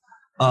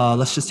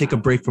 let's just take a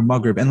break from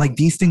Maghrib. And like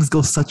these things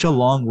go such a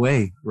long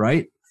way,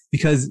 right?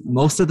 Because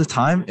most of the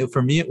time,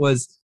 for me, it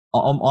was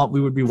we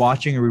would be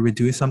watching or we would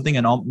do something,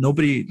 and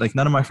nobody, like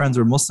none of my friends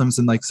were Muslims,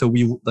 and like so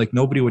we like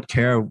nobody would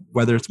care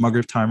whether it's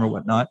Maghrib time or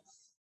whatnot.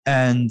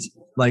 And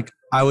like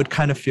I would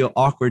kind of feel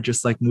awkward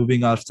just like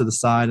moving off to the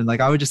side, and like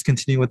I would just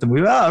continue with the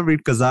movie. I'll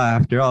read Qaza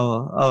after.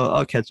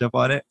 I'll catch up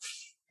on it.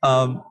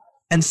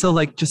 And so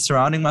like just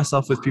surrounding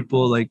myself with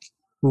people like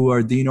who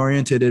are deen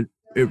oriented, it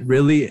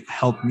really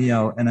helped me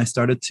out, and I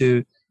started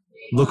to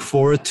look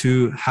forward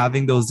to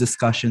having those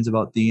discussions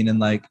about deen, and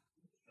like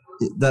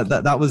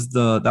that was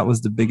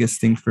the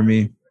biggest thing for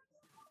me.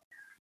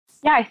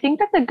 Yeah, I think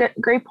that's a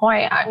great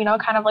point.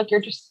 Kind of like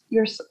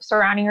you're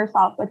surrounding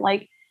yourself with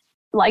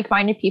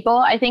like-minded people.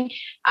 I think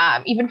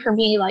even for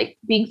me, like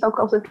being so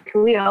close with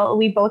Khalil,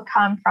 we both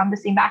come from the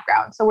same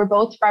background. So we're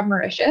both from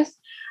Mauritius.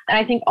 And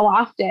I think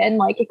often,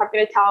 like if I'm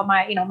going to tell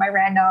my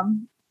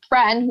random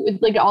friend who would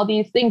like all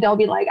these things, they'll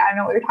be like, I don't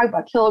know what you're talking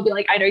about. Kill will be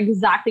like, I know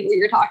exactly what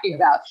you're talking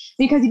about,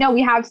 because, you know,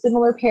 we have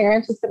similar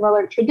parents with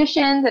similar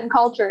traditions and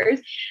cultures.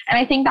 And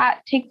I think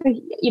that takes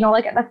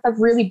like that's a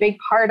really big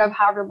part of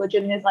how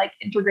religion is like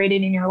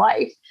integrated in your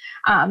life.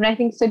 And I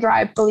think, Sidra,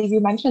 I believe you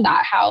mentioned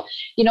that, how,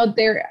 you know,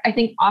 I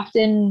think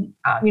often,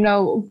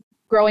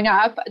 growing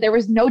up, there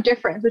was no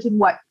difference between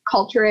what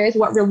culture is,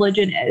 what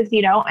religion is,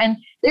 you know, and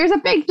there's a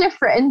big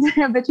difference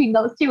between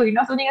those two. You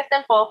know, something as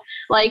simple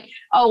like,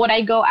 oh, when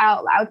I go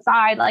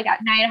outside, like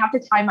at night, I have to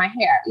tie my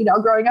hair. You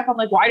know, growing up, I'm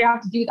like, why do I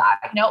have to do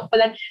that? You know,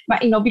 but then,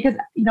 because,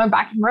 you know,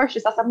 back in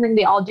Mauritius, that's something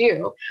they all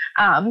do.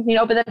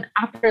 But then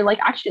after like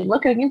actually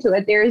looking into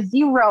it, there's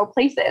 0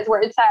 places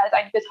where it says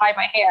I need to tie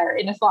my hair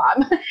in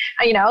Islam,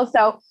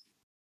 so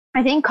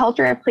I think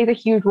culture plays a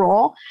huge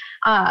role.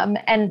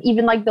 And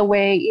even like the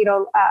way,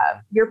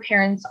 your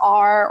parents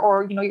are,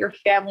 or, your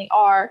family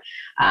are,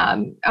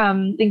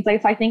 things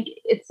like, so I think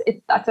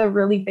that's has been a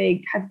really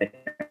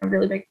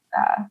big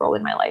role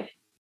in my life.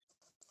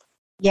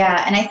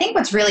 Yeah. And I think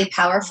what's really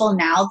powerful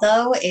now,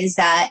 though, is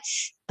that,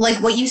 like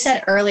what you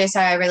said earlier,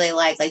 sorry, I really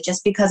like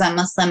just because I'm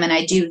Muslim and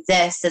I do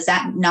this, does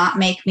that not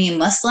make me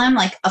Muslim?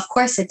 Like, of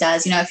course it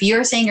does. You know, if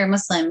you're saying you're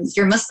Muslim,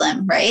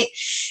 right?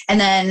 And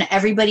then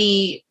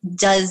everybody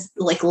lives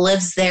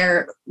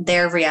their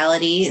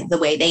reality the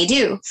way they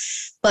do.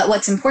 But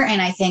what's important,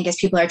 I think, is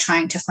people are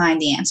trying to find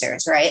the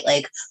answers, right?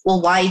 Like,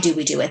 well, why do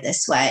we do it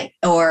this way?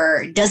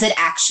 Or does it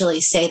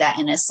actually say that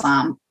in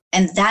Islam?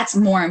 And that's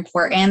more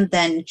important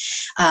than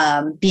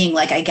being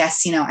like, I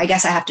guess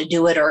I have to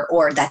do it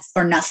or that's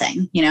or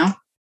nothing, you know?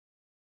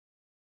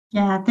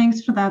 Yeah,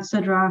 thanks for that,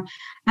 Sidra.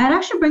 That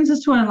actually brings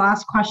us to our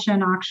last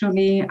question,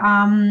 actually,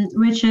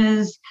 which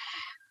is,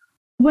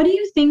 what do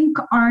you think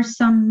are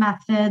some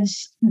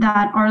methods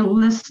that our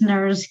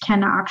listeners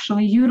can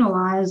actually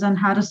utilize on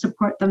how to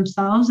support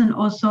themselves and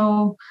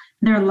also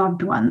their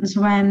loved ones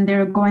when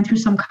they're going through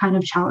some kind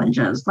of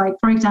challenges? Like,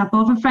 for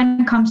example, if a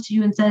friend comes to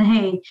you and said,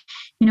 hey,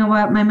 you know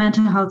what, my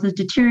mental health is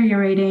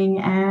deteriorating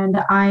and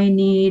I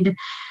need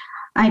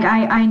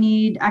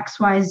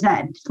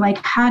XYZ. Like,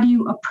 how do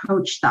you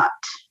approach that?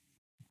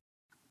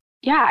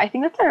 Yeah, I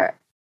think that's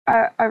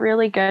a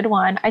really good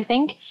one. I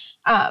think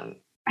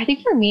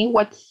for me,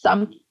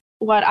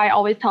 what I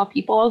always tell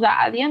people is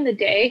that at the end of the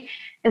day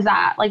is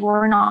that like,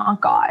 we're not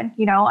God,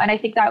 you know? And I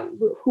think that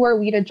who are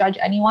we to judge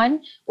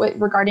anyone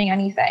regarding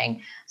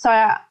anything? So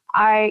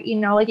I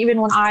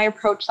even when I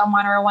approach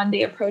someone or when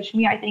they approach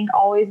me, I think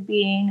always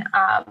being,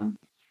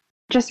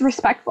 just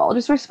respectful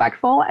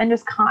and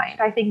just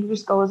kind, I think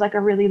just goes like a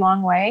really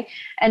long way,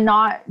 and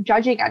not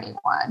judging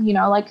anyone, you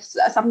know, like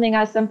something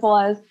as simple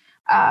as,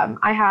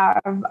 I have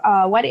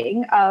a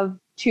wedding of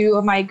 2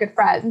 of my good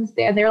friends,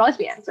 and they're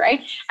lesbians,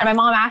 right? And my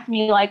mom asked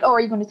me like, oh, are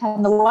you going to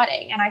attend the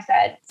wedding? And I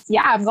said,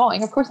 yeah, I'm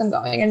going. Of course I'm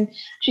going. And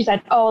she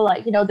said, oh,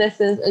 like,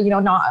 this is,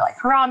 not like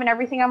haram and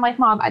everything. I'm like,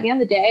 Mom, at the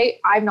end of the day,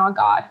 I'm not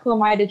God. Who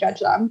am I to judge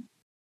them?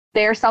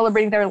 They're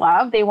celebrating their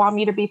love. They want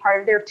me to be part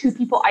of their 2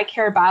 people I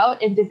care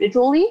about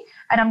individually,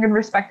 and I'm going to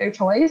respect their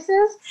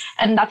choices.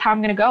 And that's how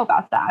I'm going to go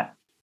about that.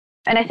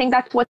 And I think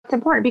that's what's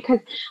important, because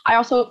I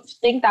also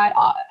think that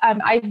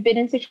I've been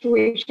in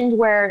situations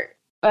where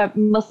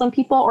Muslim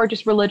people or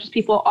just religious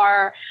people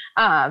are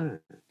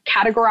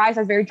categorized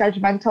as very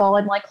judgmental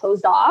and like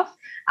closed off.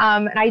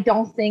 And I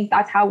don't think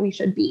that's how we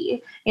should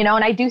be, and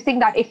I do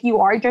think that if you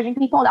are judging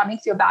people, that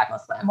makes you a bad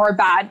Muslim or a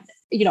bad,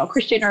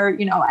 Christian or,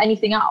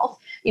 anything else,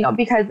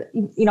 because,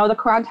 the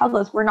Quran tells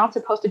us we're not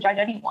supposed to judge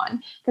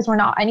anyone because we're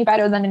not any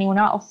better than anyone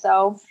else.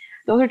 So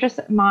those are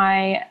just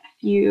my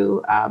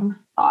few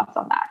thoughts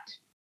on that.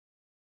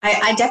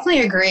 I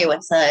definitely agree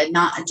with the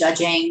not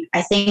judging.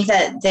 I think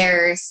that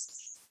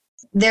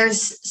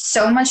there's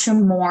so much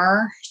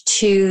more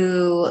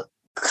to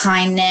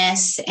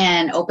kindness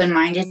and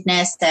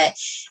open-mindedness that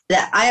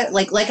I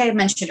like I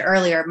mentioned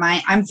earlier,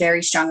 I'm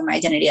very strong in my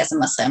identity as a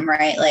Muslim,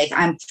 right? Like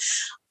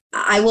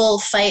I will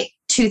fight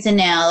tooth and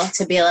nail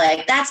to be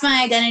like, that's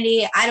my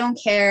identity. I don't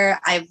care.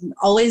 I've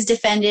always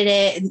defended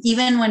it,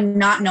 even when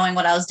not knowing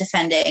what I was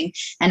defending.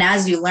 And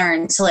as you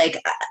learn, so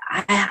like,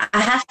 I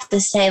have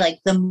to say, like,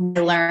 the more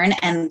I learn,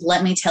 and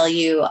let me tell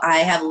you, I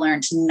have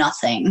learned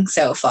nothing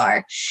so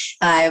far.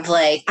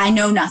 I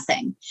know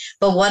nothing,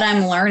 but what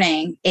I'm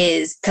learning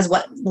is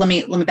let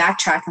me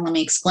backtrack and let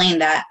me explain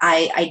that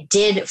I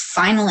did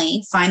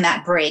finally find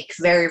that break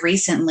very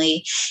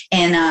recently.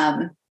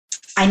 And,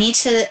 I need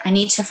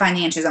to find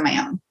the answers on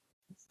my own.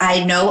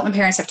 I know what my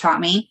parents have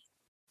taught me.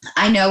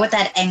 I know what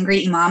that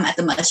angry imam at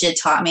the masjid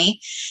taught me,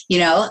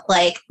 but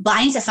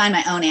I need to find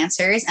my own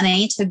answers, and I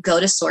need to go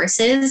to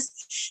sources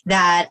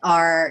that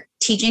are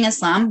teaching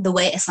Islam the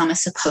way Islam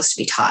is supposed to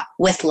be taught,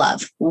 with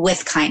love,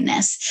 with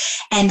kindness,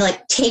 and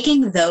like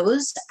taking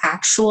those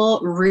actual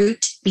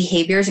root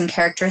behaviors and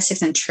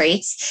characteristics and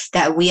traits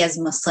that we as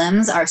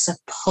Muslims are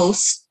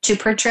supposed to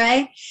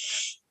portray.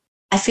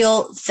 I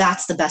feel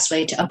that's the best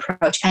way to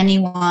approach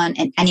anyone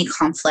and any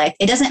conflict.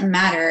 It doesn't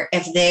matter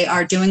if they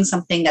are doing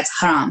something that's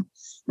haram,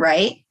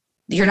 right?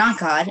 You're not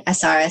God, as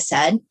Sarah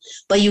said,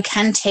 but you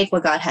can take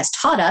what God has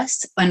taught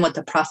us and what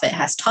the prophet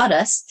has taught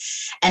us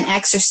and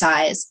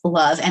exercise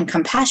love and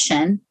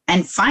compassion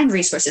and find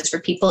resources for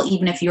people,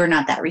 even if you're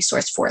not that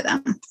resource for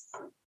them.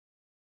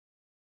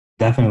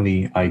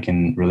 Definitely, I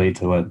can relate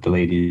to what the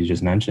lady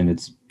just mentioned.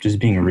 It's just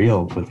being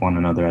real with one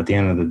another. At the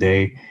end of the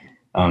day,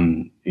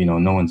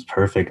 no one's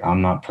perfect.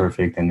 I'm not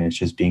perfect. And it's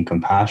just being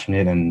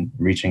compassionate and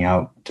reaching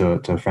out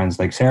to friends.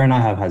 Like Sarah and I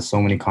have had so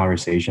many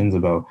conversations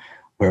about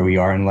where we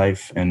are in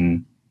life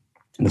and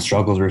the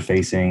struggles we're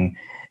facing.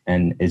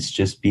 And it's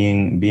just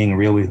being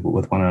real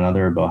with one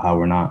another about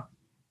how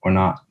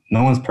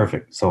no one's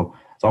perfect. So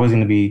it's always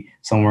going to be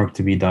some work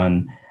to be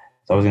done.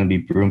 It's always going to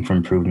be room for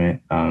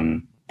improvement.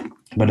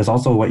 But it's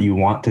also what you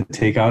want to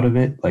take out of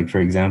it. Like, for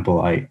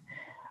example, I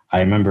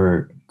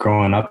remember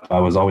growing up, I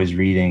was always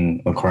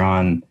reading the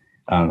Quran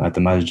at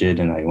the masjid,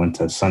 and I went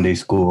to Sunday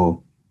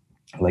school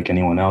like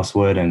anyone else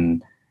would.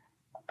 And,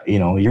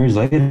 years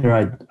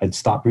later, I'd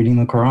stop reading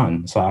the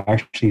Quran. So I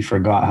actually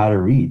forgot how to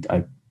read.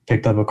 I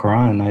picked up a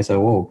Quran and I said,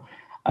 whoa,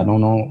 I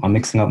don't know. I'm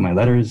mixing up my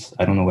letters.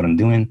 I don't know what I'm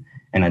doing.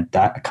 And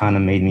that kind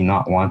of made me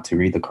not want to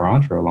read the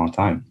Quran for a long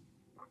time.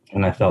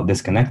 And I felt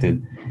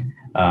disconnected.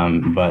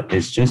 But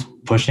it's just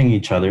pushing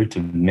each other to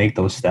make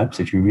those steps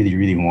if you really,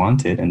 really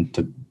want it, and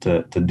to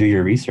do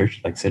your research,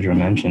 like Sidra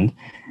mentioned,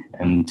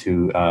 and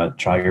to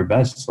try your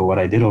best. So what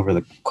I did over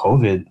the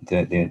COVID,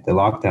 the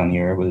lockdown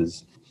year,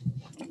 was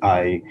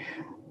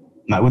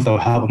with the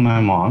help of my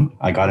mom,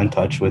 I got in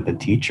touch with a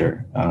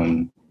teacher,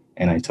 and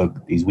I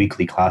took these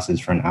weekly classes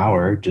for an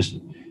hour, just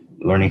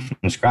learning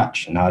from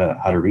scratch and how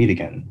to read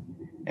again.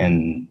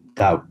 And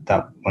that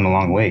went a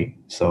long way.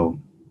 So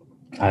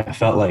I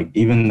felt like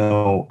even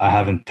though I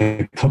haven't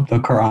picked up the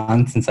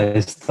Quran since I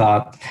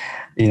stopped,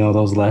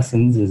 those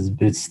lessons,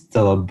 it's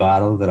still a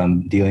battle that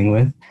I'm dealing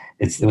with.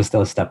 It was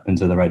still a step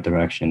into the right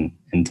direction,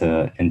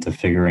 into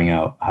figuring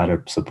out how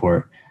to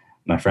support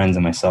my friends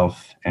and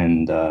myself,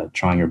 and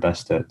trying your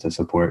best to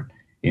support,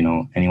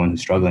 anyone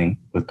who's struggling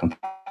with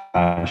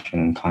compassion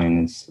and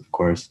kindness, of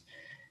course.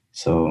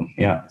 So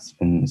yeah, it's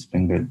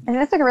been good. And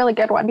it's like a really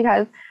good one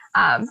because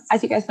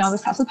as you guys know,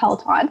 this house is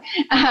Peloton.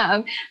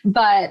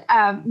 But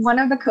one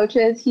of the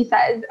coaches, he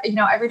says,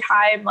 every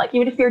time, like,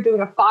 even if you're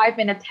doing a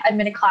 5-minute,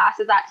 10-minute class,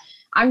 is that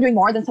I'm doing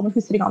more than someone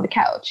who's sitting on the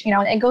couch,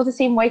 and it goes the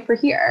same way for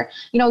here.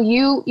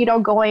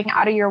 Going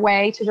out of your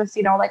way to just,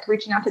 like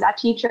reaching out to that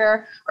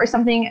teacher or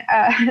something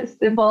as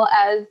simple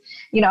as,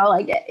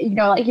 like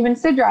even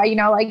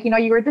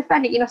Sidra, you were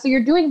defending, so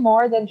you're doing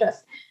more than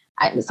just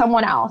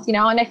someone else, and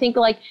I think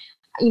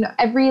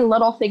every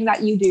little thing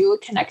that you do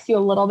connects you a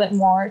little bit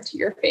more to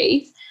your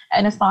faith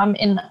and Islam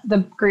in the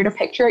greater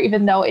picture,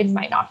 even though it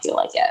might not feel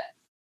like it.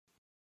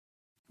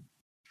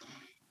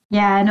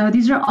 Yeah, no,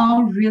 these are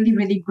all really,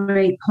 really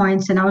great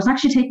points. And I was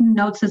actually taking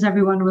notes as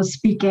everyone was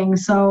speaking.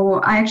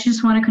 So I actually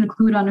just want to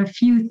conclude on a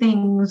few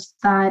things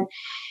that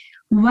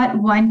what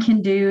one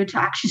can do to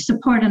actually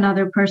support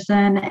another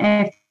person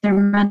if they're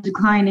mentally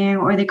declining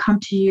or they come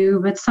to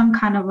you with some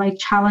kind of like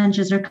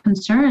challenges or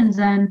concerns.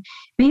 And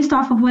based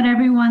off of what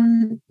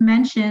everyone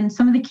mentioned,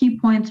 some of the key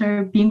points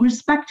are being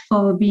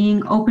respectful,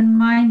 being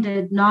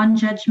open-minded,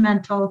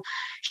 non-judgmental,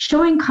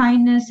 showing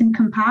kindness and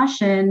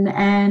compassion,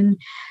 and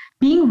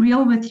being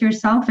real with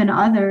yourself and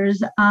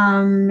others,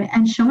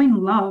 and showing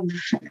love.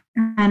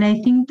 And I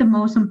think the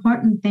most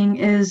important thing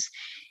is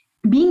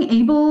being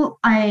able,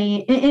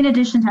 in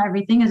addition to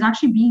everything, is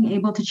actually being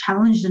able to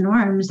challenge the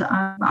norms.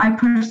 I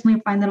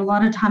personally find that a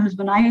lot of times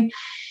when I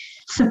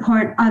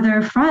support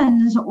other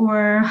friends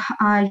or,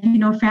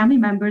 family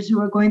members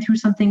who are going through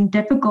something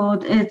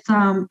difficult, it's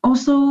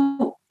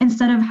also,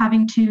 instead of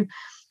having to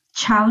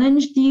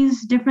challenge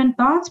these different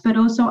thoughts, but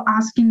also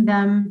asking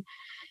them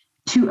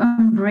to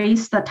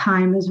embrace that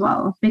time as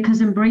well, because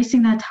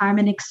embracing that time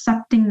and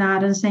accepting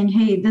that and saying,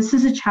 hey, this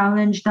is a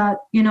challenge that,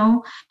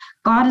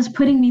 God is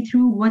putting me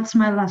through. What's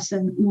my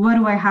lesson? What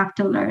do I have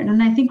to learn?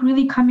 And I think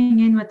really coming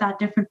in with that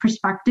different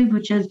perspective,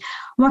 which is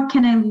what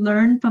can I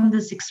learn from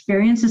this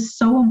experience, is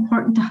so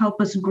important to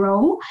help us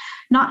grow,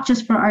 not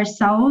just for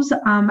ourselves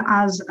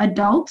as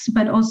adults,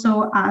 but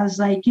also as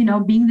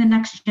being the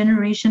next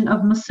generation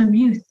of Muslim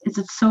youth.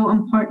 It's so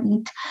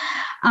important.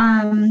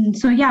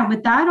 So yeah,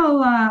 with that,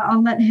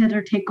 I'll let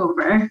Heather take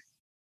over.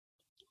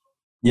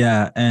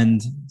 Yeah,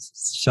 and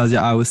Shazia,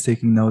 I was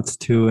taking notes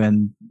too,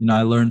 and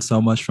I learned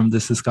so much from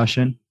this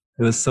discussion.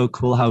 It was so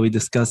cool how we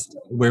discussed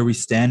where we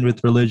stand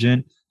with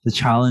religion, the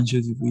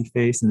challenges we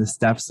face, and the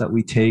steps that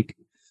we take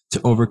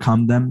to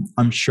overcome them.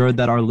 I'm sure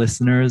that our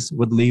listeners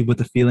would leave with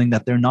the feeling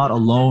that they're not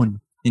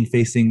alone in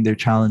facing their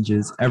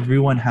challenges.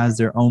 Everyone has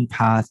their own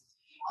path.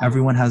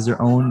 Everyone has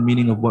their own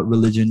meaning of what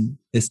religion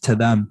is to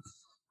them.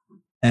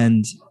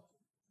 And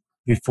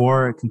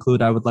before I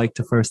conclude, I would like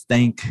to first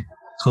thank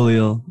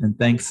Khalil and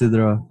thank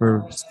Sidra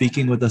for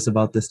speaking with us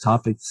about this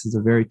topic. This is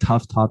a very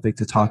tough topic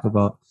to talk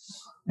about.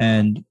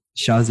 And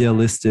Shazia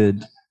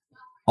listed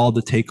all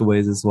the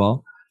takeaways as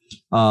well.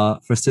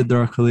 For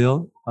Sidra,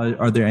 Khalil,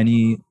 are there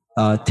any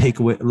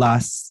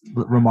last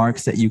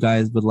remarks that you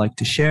guys would like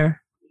to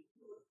share?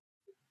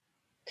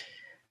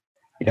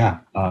 Yeah.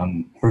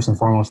 First and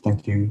foremost,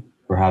 thank you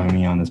for having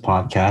me on this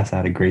podcast. I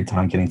had a great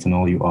time getting to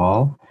know you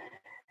all.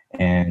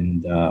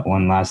 And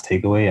one last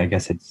takeaway, I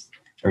guess it's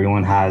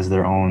everyone has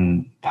their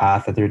own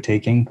path that they're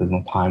taking. There's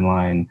no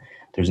timeline.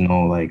 There's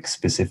no like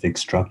specific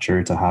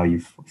structure to how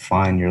you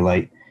find your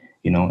light.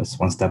 It's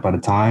one step at a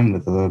time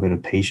with a little bit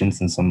of patience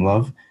and some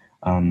love.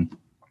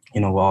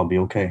 We'll all be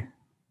okay.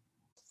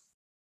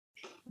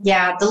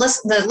 Yeah, the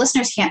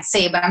listeners can't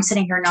see, but I'm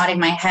sitting here nodding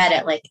my head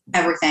at like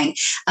everything.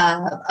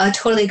 I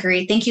totally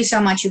agree. Thank you so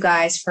much, you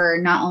guys, for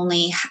not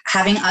only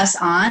having us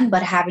on,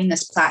 but having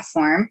this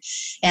platform.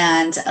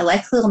 And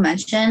like Khalil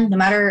mentioned, no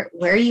matter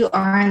where you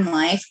are in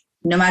life,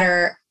 no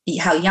matter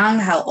how young,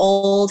 how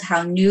old,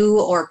 how new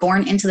or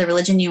born into the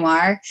religion you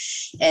are,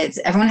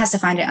 everyone has to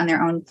find it on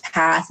their own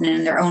path and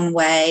in their own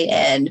way.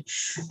 And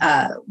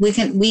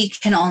we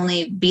can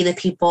only be the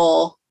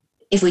people,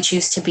 if we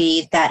choose to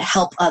be, that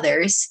help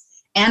others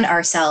and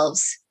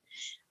ourselves.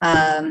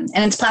 And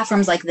it's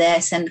platforms like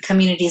this and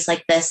communities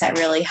like this that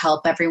really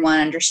help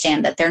everyone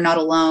understand that they're not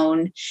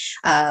alone.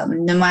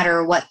 No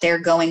matter what they're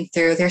going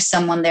through, there's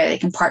someone there they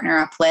can partner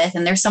up with,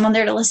 and there's someone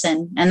there to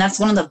listen. And that's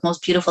one of the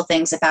most beautiful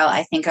things about,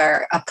 I think,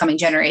 our upcoming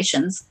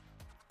generations.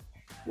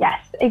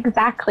 Yes,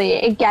 exactly.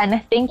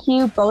 Again, thank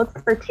you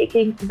both for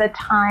taking the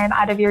time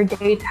out of your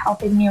day to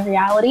help in New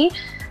Reality.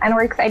 And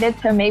we're excited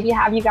to maybe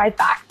have you guys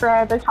back for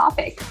other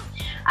topics.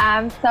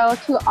 So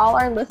to all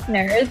our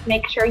listeners,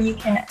 make sure you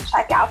can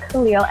check out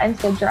Khalil and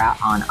Sidra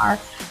on our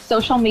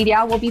social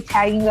media. We'll be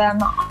tagging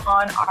them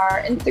on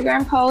our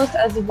Instagram post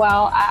as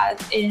well as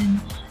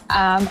in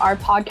our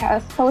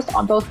podcast post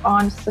on both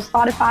on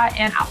Spotify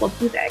and Apple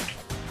Music.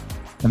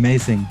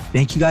 Amazing.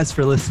 Thank you guys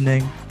for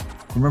listening.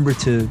 Remember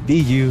to be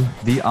you,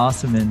 be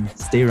awesome, and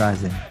stay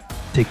rising.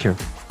 Take care.